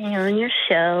having me on your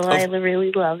show. I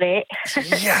really love it.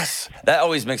 Yes, that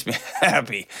always makes me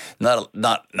happy. Not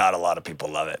a lot of people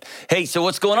love it. Hey, so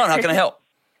what's going on? How can I help?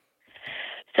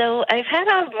 So I've had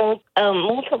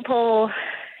multiple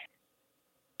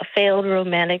failed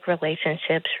romantic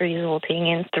relationships resulting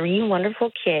in 3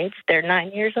 wonderful kids. They're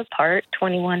 9 years apart,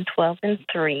 21, 12, and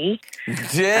 3.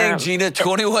 Dang, Gina,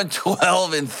 21,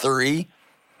 12, and 3?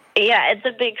 Yeah, it's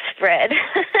a big spread.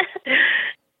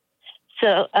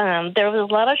 So there was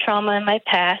a lot of trauma in my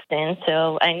past, and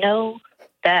so I know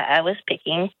that I was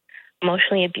picking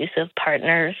emotionally abusive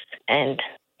partners, and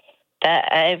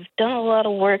that I've done a lot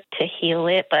of work to heal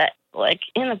it, but like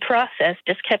in the process,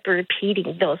 just kept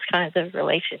repeating those kinds of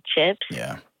relationships.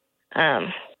 Yeah.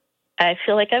 I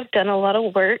feel like I've done a lot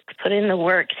of work, put in the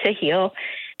work to heal,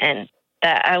 and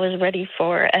that I was ready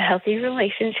for a healthy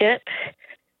relationship.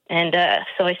 And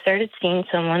so I started seeing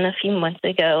someone a few months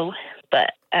ago,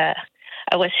 but I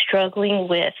was struggling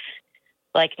with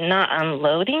like not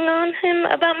unloading on him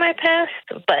about my past,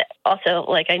 but also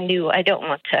like I knew I don't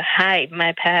want to hide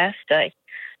my past.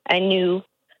 I knew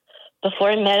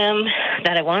before I met him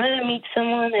that I wanted to meet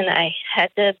someone, and I had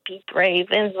to be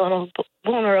brave and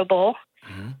vulnerable.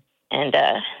 Mm-hmm. And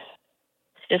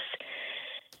just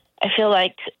I feel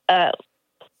like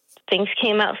things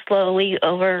came out slowly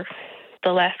over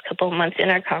the last couple of months in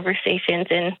our conversations,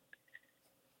 and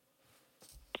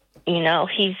you know,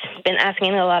 he's been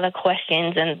asking a lot of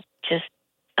questions and just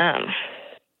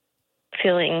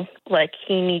feeling like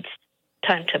he needs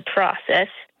time to process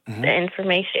the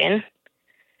information.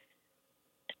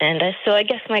 And so I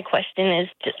guess my question is,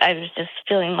 I was just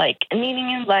feeling like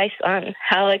needing advice on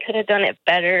how I could have done it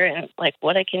better and like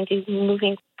what I can do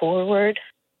moving forward.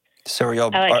 So how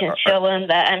I can show him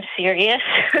that I'm serious.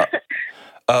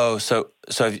 So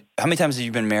how many times have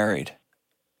you been married?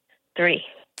 3.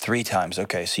 3 times.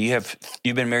 Okay. So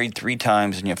you've been married 3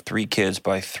 times and you have 3 kids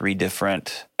by 3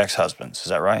 different ex-husbands. Is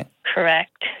that right?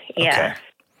 Correct. Yeah. Okay.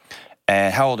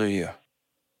 And how old are you?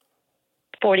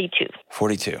 42.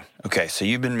 42. Okay. So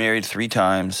you've been married 3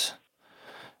 times.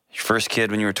 Your first kid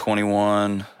when you were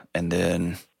 21, and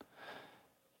then,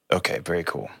 okay, very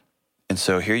cool. And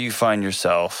so here you find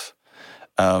yourself,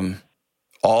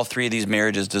 all 3 of these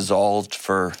marriages dissolved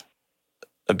for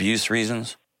abuse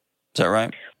reasons. Is that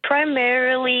right?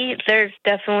 Primarily, there's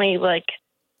definitely like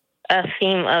a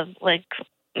theme of like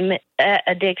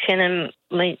addiction and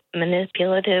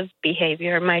manipulative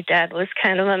behavior. My dad was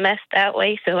kind of a mess that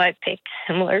way, so I picked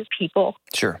similar people.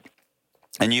 Sure.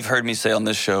 And you've heard me say on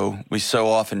this show, we so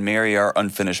often marry our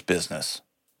unfinished business.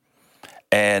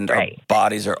 And right. Our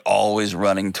bodies are always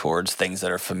running towards things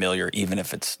that are familiar, even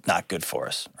if it's not good for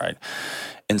us, right?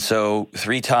 And so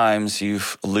 3 times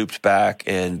you've looped back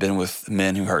and been with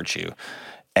men who hurt you.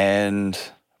 And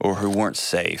or who weren't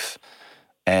safe.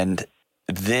 And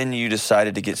then you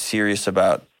decided to get serious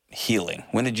about healing.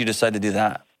 When did you decide to do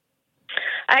that?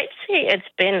 I'd say it's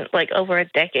been like over a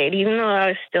decade, even though I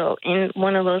was still in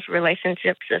one of those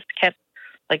relationships that kept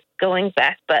like going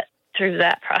back. But through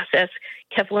that process,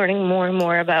 kept learning more and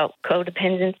more about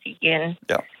codependency and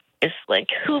just like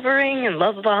hoovering and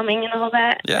love bombing and all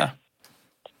that. Yeah.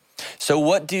 So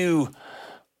what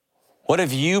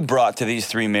have you brought to these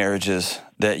 3 marriages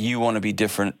that you want to be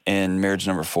different in marriage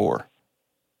number 4?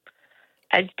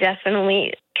 I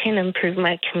definitely can improve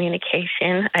my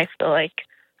communication. I feel like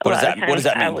What does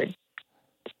that mean?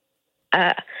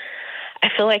 I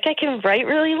feel like I can write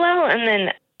really well, and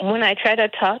then when I try to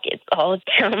talk, it's all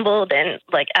jumbled and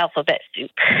like alphabet soup.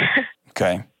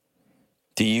 Okay.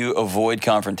 Do you avoid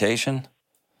confrontation?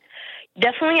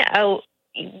 Definitely, I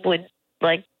would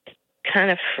like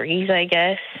kind of freeze, I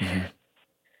guess. Mm-hmm.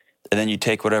 And then you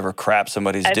take whatever crap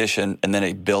somebody's dishing, and then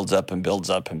it builds up and builds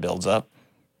up and builds up.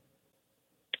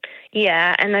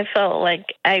 Yeah, and I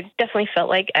definitely felt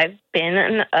like I've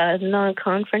been a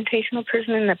non-confrontational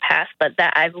person in the past, but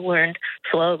that I've learned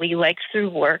slowly, like through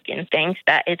work and things,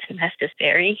 that it's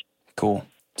necessary. Cool.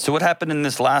 So what happened in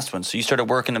this last one? So you started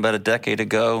working about a decade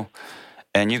ago,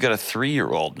 and you've got a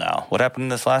 3-year-old now. What happened in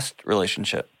this last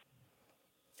relationship?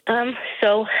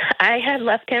 So I had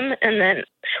left him, and then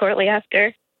shortly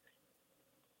after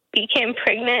became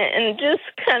pregnant and just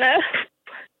kind of,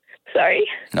 sorry.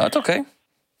 No, it's okay.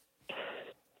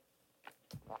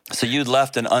 So you'd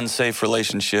left an unsafe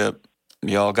relationship,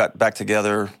 you all got back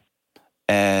together,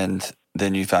 and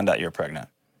then you found out you're pregnant.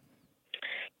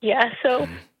 Yeah, so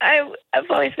I've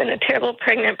always been a terrible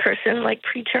pregnant person, like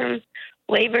preterm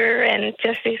labor and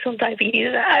gestational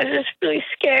diabetes. I was just really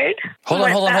scared. Hold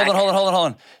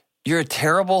on. You're a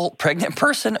terrible pregnant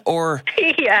person, or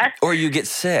yeah, or you get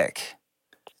sick?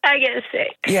 I get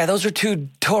sick. Yeah, those are 2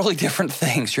 totally different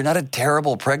things. You're not a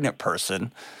terrible pregnant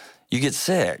person. You get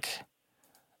sick.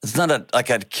 It's not a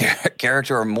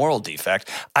character or moral defect.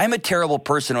 I'm a terrible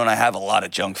person when I have a lot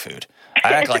of junk food.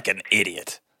 I act like an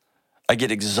idiot. I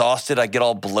get exhausted, I get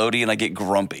all bloaty, and I get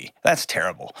grumpy. That's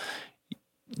terrible.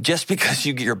 Just because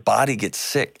your body gets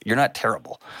sick, you're not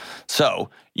terrible. So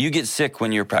you get sick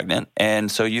when you're pregnant, and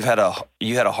so you had a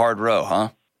hard row, huh?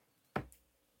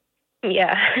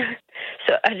 Yeah.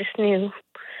 So I just knew.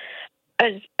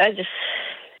 I just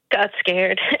got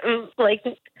scared, like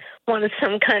wanted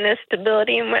some kind of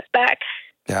stability and went back.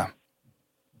 Yeah.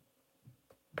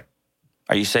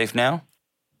 Are you safe now?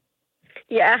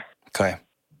 Yeah. Okay.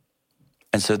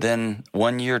 And so then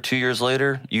 1 year, 2 years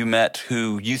later, you met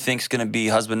who you think's going to be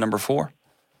husband number 4?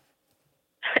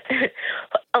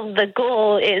 The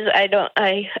goal is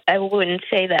I wouldn't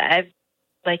say that I've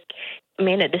like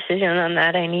made a decision on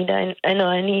that. I know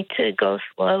I need to go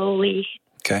slowly.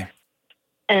 Okay.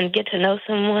 And get to know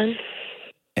someone.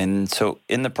 And so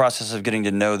in the process of getting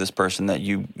to know this person that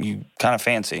you kind of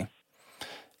fancy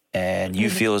and you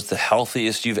feel is the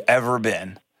healthiest you've ever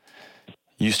been,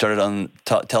 you started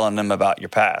telling them about your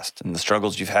past and the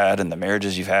struggles you've had and the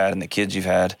marriages you've had and the kids you've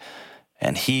had.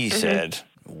 And he said,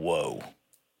 whoa.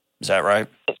 Is that right?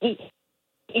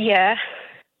 Yeah.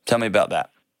 Tell me about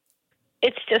that.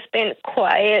 It's just been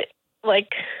quiet.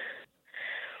 Like,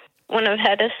 when I've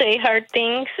had to say hard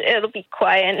things, it'll be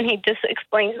quiet, and he just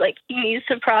explains, like, he needs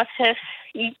to process.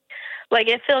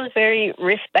 It feels very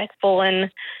respectful,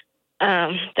 and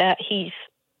that he's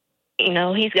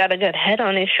got a good head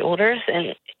on his shoulders,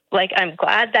 and, like, I'm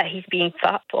glad that he's being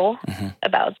thoughtful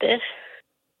about this.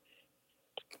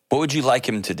 What would you like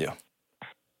him to do?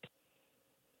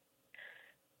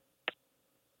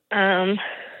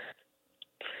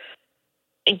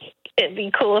 It'd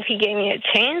be cool if he gave me a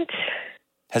chance.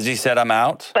 Has he said I'm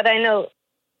out? But I know,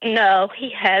 no,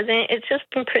 he hasn't. It's just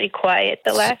been pretty quiet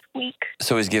the last week.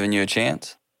 So he's giving you a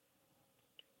chance?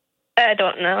 I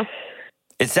don't know.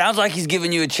 It sounds like he's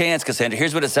giving you a chance, Cassandra.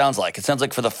 Here's what it sounds like. It sounds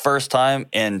like for the first time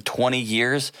in 20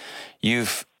 years, you're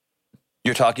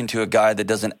talking to a guy that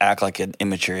doesn't act like an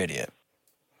immature idiot.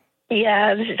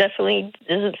 Yeah, this definitely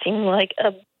doesn't seem like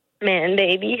a man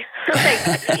baby.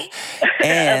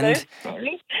 And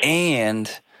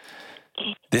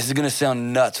this is going to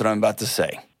sound nuts what I'm about to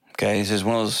say. Okay, this is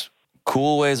one of those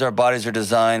cool ways our bodies are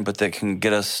designed, but that can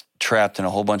get us trapped in a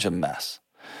whole bunch of mess.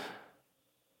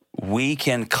 We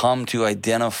can come to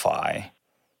identify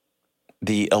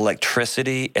the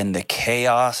electricity and the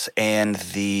chaos and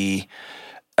the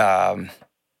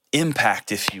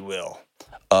impact, if you will,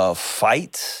 of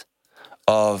fights,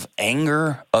 of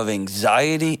anger, of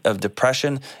anxiety, of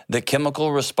depression, the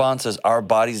chemical responses our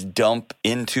bodies dump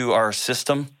into our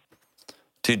system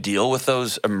to deal with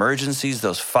those emergencies,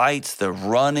 those fights, the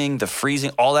running, the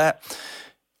freezing, all that,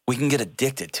 we can get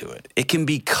addicted to it. It can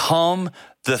become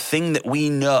the thing that we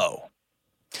know.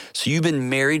 So you've been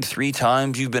married 3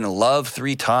 times, you've been in love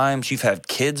 3 times, you've had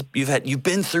kids, you've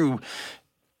been through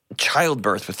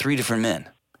childbirth with 3 different men.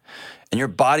 And your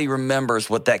body remembers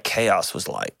what that chaos was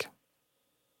like.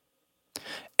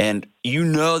 And you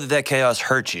know that chaos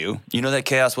hurt you. You know that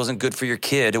chaos wasn't good for your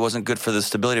kid. It wasn't good for the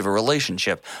stability of a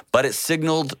relationship. But it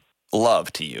signaled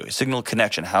love to you. It signaled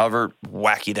connection, however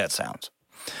wacky that sounds.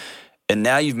 And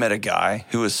now you've met a guy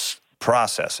who is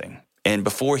processing. And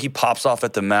before he pops off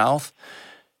at the mouth,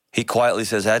 he quietly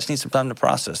says, I just need some time to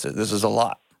process it. This is a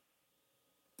lot.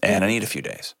 And I need a few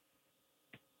days.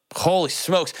 Holy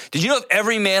smokes. Did you know if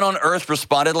every man on earth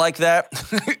responded like that,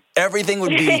 everything would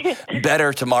be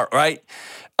better tomorrow, right?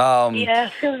 Yeah,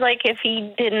 it feels like if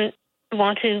he didn't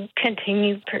want to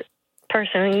continue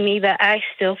pursuing me, that I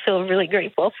still feel really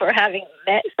grateful for having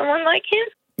met someone like him.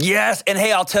 Yes, and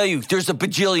hey, I'll tell you, there's a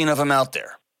bajillion of them out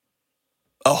there.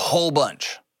 A whole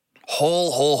bunch.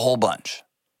 Whole bunch.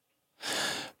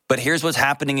 But here's what's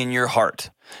happening in your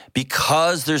heart.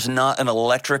 Because there's not an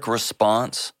electric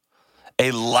response,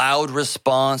 a loud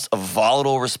response, a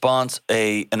volatile response,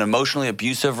 an emotionally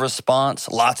abusive response,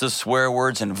 lots of swear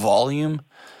words and volume,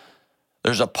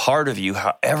 there's a part of you,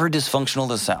 however dysfunctional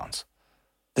this sounds,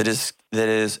 that is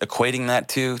equating that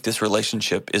to this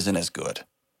relationship isn't as good.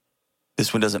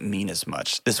 This one doesn't mean as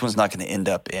much. This one's not going to end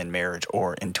up in marriage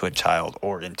or into a child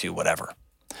or into whatever.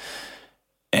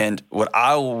 And what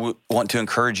I want to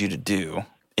encourage you to do,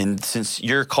 and since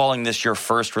you're calling this your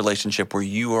first relationship where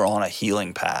you are on a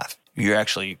healing path, you're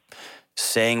actually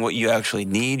saying what you actually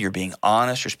need, you're being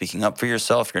honest, you're speaking up for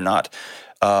yourself, you're not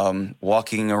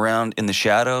walking around in the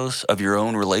shadows of your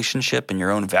own relationship and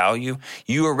your own value,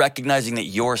 you are recognizing that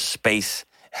your space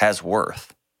has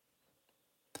worth.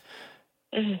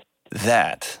 Mm-hmm.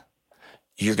 That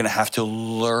you're going to have to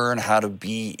learn how to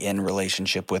be in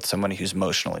relationship with somebody who's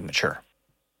emotionally mature.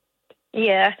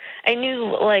 Yeah, I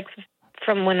knew, like,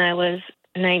 from when I was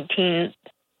 19,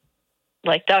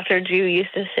 like Dr. Drew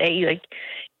used to say, like,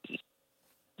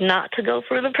 not to go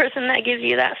for the person that gives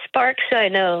you that spark. So I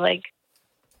know, like,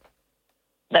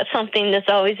 that's something that's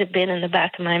always been in the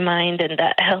back of my mind, and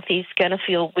that healthy's going to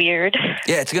feel weird.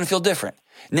 Yeah, it's going to feel different.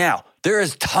 Now, there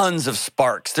is tons of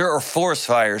sparks. There are forest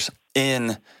fires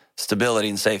in stability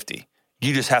and safety.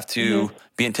 You just have to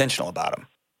be intentional about them.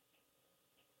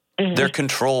 Mm-hmm. They're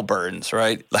control burns,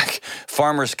 right? Like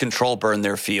farmers control burn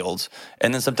their fields,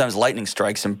 and then sometimes lightning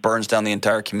strikes and burns down the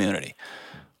entire community.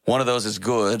 One of those is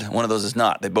good, one of those is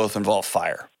not. They both involve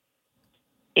fire.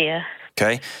 Yeah.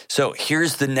 Okay? So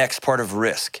here's the next part of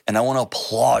risk, and I want to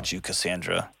applaud you,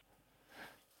 Cassandra.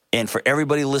 And for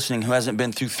everybody listening who hasn't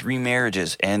been through 3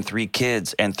 marriages and 3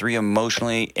 kids and 3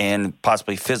 emotionally and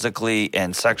possibly physically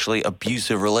and sexually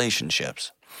abusive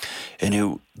relationships, and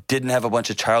who didn't have a bunch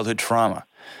of childhood trauma,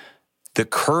 the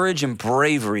courage and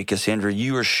bravery, Cassandra,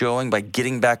 you are showing by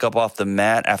getting back up off the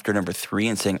mat after number 3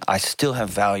 and saying, I still have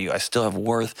value, I still have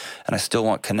worth, and I still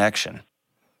want connection,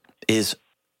 it's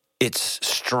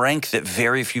strength that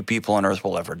very few people on earth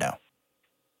will ever know.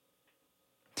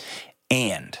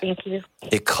 And thank you.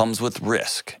 It comes with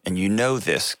risk, and you know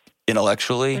this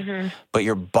intellectually, but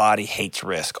your body hates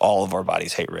risk. All of our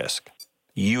bodies hate risk.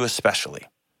 You especially,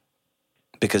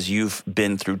 because you've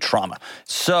been through trauma.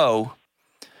 So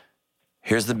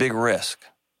here's the big risk.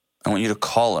 I want you to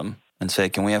call him and say,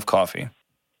 can we have coffee?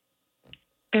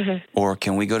 Or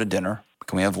can we go to dinner?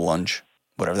 Can we have lunch?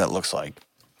 Whatever that looks like.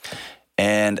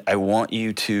 And I want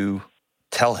you to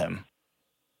tell him,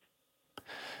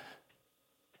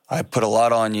 I put a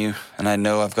lot on you, and I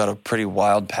know I've got a pretty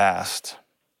wild past.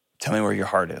 Tell me where your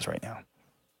heart is right now.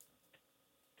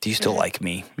 Do you still like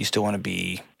me? You still want to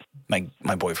be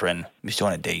my boyfriend? You still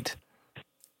want to date?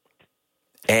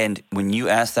 And when you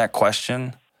ask that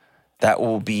question, that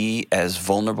will be as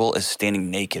vulnerable as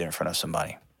standing naked in front of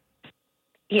somebody.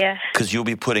 Yeah. Because you'll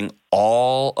be putting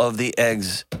all of the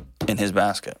eggs in his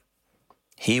basket.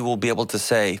 He will be able to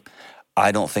say,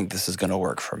 I don't think this is going to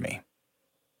work for me.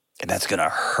 And that's going to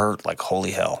hurt like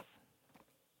holy hell.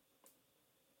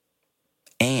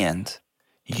 And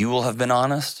you will have been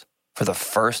honest for the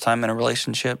first time in a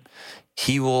relationship.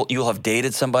 You will have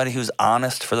dated somebody who's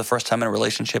honest for the first time in a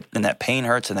relationship, and that pain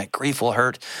hurts and that grief will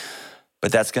hurt.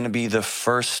 But that's going to be the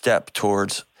first step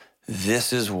towards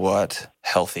this is what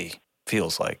healthy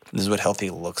feels like. This is what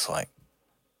healthy looks like.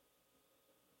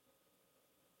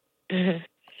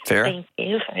 Fair? Thank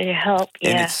you for your help.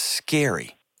 Yeah. And it's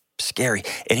scary.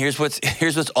 And here's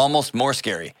what's almost more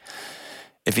scary.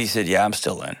 If he said, yeah, I'm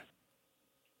still in.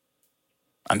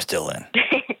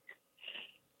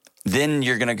 then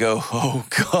you're going to go, oh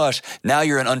gosh, now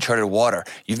you're in uncharted water.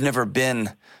 You've never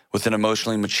been with an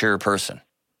emotionally mature person.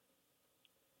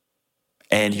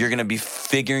 And you're going to be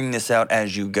figuring this out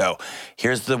as you go.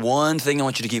 Here's the one thing I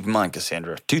want you to keep in mind,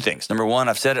 Cassandra. 2 things. Number 1,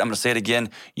 I've said it, I'm going to say it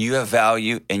again. You have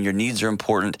value and your needs are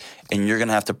important, and you're going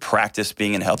to have to practice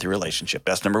being in a healthy relationship.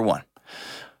 That's number 1.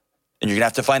 And you're going to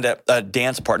have to find a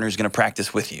dance partner who's going to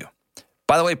practice with you.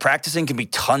 By the way, practicing can be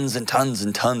tons and tons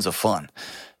and tons of fun.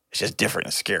 It's just different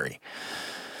and scary.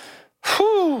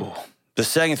 Whew. The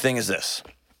second thing is this.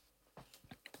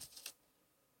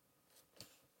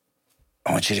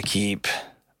 I want you to keep,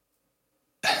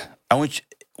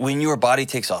 when your body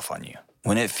takes off on you,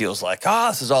 when it feels like,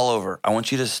 this is all over, I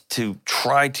want you to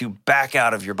try to back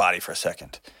out of your body for a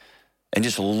second and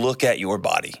just look at your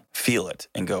body, feel it,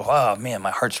 and go, oh man, my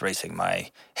heart's racing,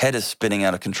 my head is spinning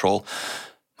out of control.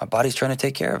 My body's trying to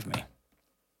take care of me.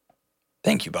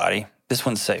 Thank you, body. This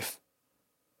one's safe.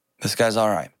 This guy's all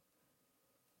right.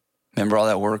 Remember all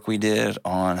that work we did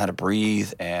on how to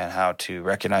breathe and how to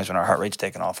recognize when our heart rate's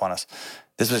taking off on us?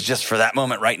 This was just for that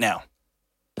moment right now.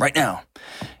 Right now.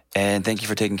 And thank you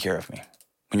for taking care of me.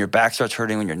 When your back starts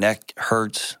hurting, when your neck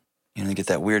hurts, you get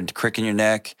that weird crick in your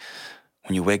neck.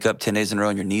 When you wake up 10 days in a row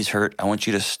and your knees hurt, I want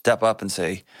you to step up and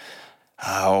say,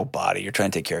 oh, body, you're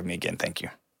trying to take care of me again. Thank you.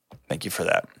 Thank you for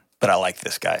that. But I like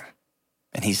this guy.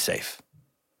 And he's safe.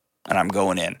 And I'm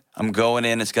going in. I'm going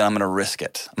to risk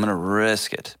it. I'm going to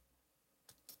risk it.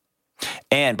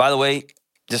 And by the way,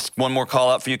 just one more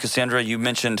call out for you, Cassandra. You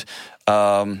mentioned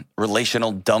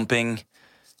relational dumping.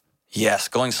 Yes,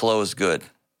 going slow is good.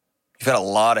 You've had a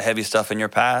lot of heavy stuff in your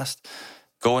past.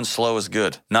 Going slow is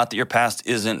good. Not that your past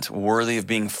isn't worthy of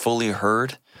being fully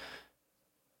heard.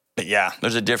 But yeah,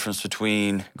 there's a difference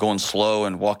between going slow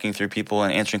and walking through people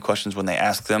and answering questions when they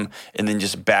ask them, and then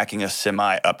just backing a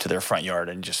semi up to their front yard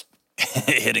and just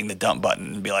hitting the dump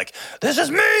button and be like, this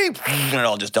is me, and it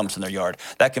all just dumps in their yard.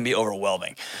 That can be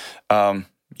overwhelming.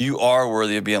 You are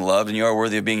worthy of being loved, and you are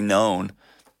worthy of being known.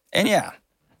 And yeah,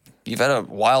 you've had a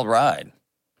wild ride.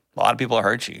 A lot of people have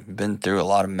hurt you. You've been through a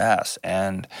lot of mess,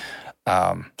 and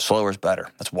slower is better.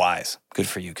 That's wise. Good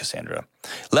for you, Cassandra.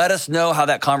 Let us know how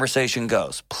that conversation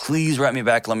goes. Please write me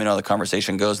back. Let me know how the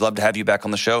conversation goes. Love to have you back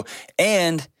on the show,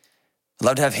 and I'd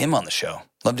love to have him on the show.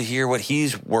 Love to hear what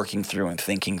he's working through and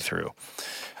thinking through.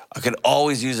 I could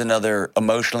always use another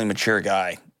emotionally mature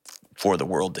guy for the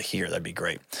world to hear. That'd be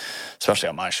great, especially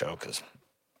on my show, because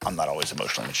I'm not always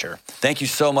emotionally mature. Thank you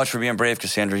so much for being brave,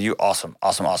 Cassandra. You awesome,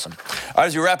 awesome, awesome. All right,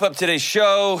 as we wrap up today's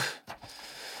show,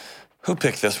 who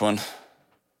picked this one?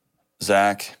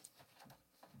 Zach.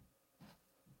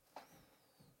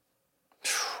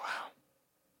 Wow.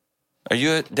 Are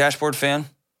you a Dashboard fan,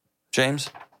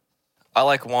 James? I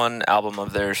like one album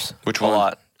of theirs. Which one? A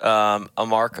lot. A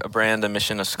Mark, a Brand, a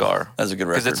Mission, a Scar. That's a good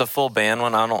record. Because it's a full band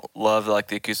one. I don't love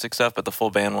the acoustic stuff, but the full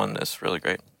band one is really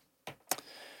great.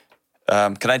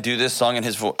 Can I do this song in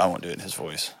his voice? I won't do it in his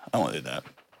voice. I won't do that.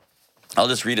 I'll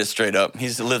just read it straight up. He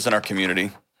lives in our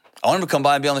community. I want him to come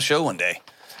by and be on the show one day.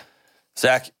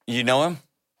 Zach, you know him?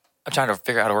 I'm trying to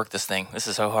figure out how to work this thing. This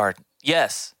is so hard.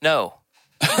 Yes. No.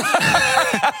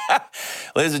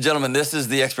 Ladies and gentlemen, this is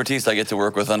the expertise I get to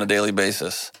work with on a daily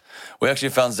basis. We actually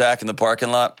found Zach in the parking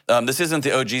lot. This isn't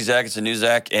the OG Zach, it's a new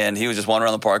Zach, and he was just wandering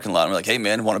around the parking lot. And we're like, hey,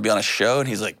 man, want to be on a show? And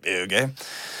he's like, okay.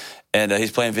 And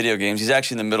he's playing video games. He's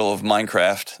actually in the middle of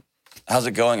Minecraft. How's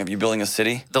it going? Are you building a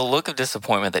city? The look of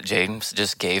disappointment that James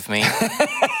just gave me,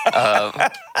 I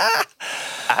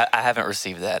haven't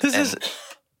received that.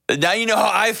 Now you know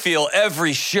how I feel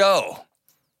every show.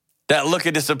 That look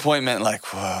of disappointment,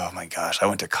 like, whoa, my gosh, I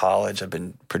went to college. I've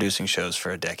been producing shows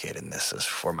for a decade, and this is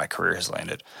where my career has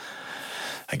landed.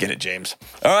 I get it, James.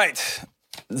 All right,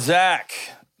 Zach,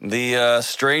 the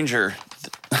stranger,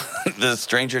 the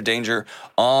stranger danger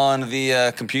on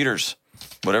the computers,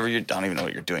 whatever I don't even know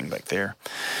what you're doing back there,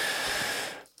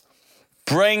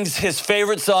 brings his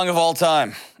favorite song of all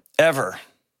time, ever.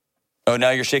 Oh, now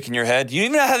you're shaking your head? You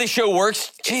don't even know how this show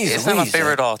works? Jeez, it's not my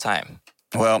favorite of all time.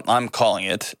 Well, I'm calling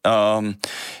it.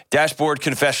 Dashboard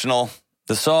Confessional.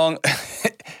 The song,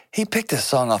 he picked this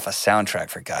song off a soundtrack,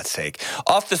 for God's sake.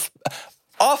 It's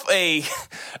a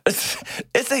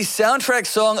soundtrack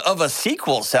song of a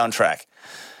sequel soundtrack.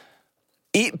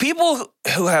 People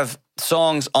who have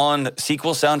songs on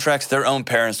sequel soundtracks, their own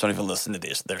parents don't even listen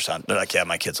to their sound. They're like, yeah,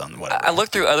 my kid's on whatever. I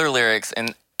looked through other lyrics,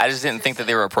 and I just didn't think that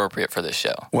they were appropriate for this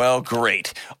show. Well,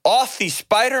 great. Off the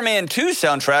Spider-Man 2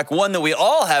 soundtrack, one that we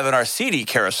all have in our CD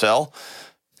carousel,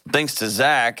 thanks to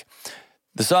Zach.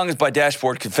 The song is by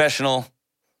Dashboard Confessional.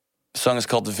 The song is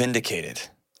called Vindicated.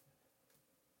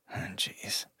 Oh,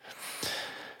 jeez.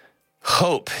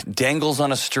 Hope dangles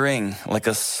on a string like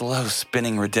a slow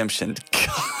spinning redemption.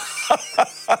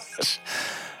 Gosh.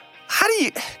 How do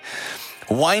you...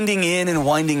 Winding in and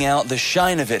winding out, the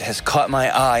shine of it has caught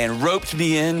my eye and roped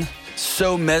me in.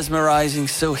 So mesmerizing,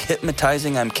 so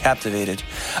hypnotizing, I'm captivated.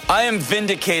 I am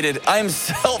vindicated. I am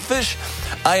selfish.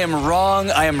 I am wrong.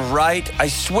 I am right. I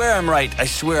swear I'm right. I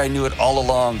swear I knew it all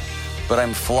along. But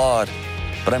I'm flawed.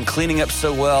 But I'm cleaning up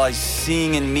so well. I'm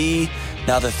seeing in me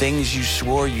now the things you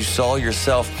swore you saw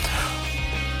yourself.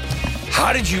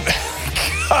 How did you...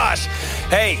 Gosh.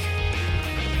 Hey,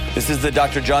 this is the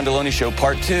Dr. John Deloney Show,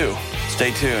 Part 2.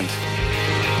 Stay tuned.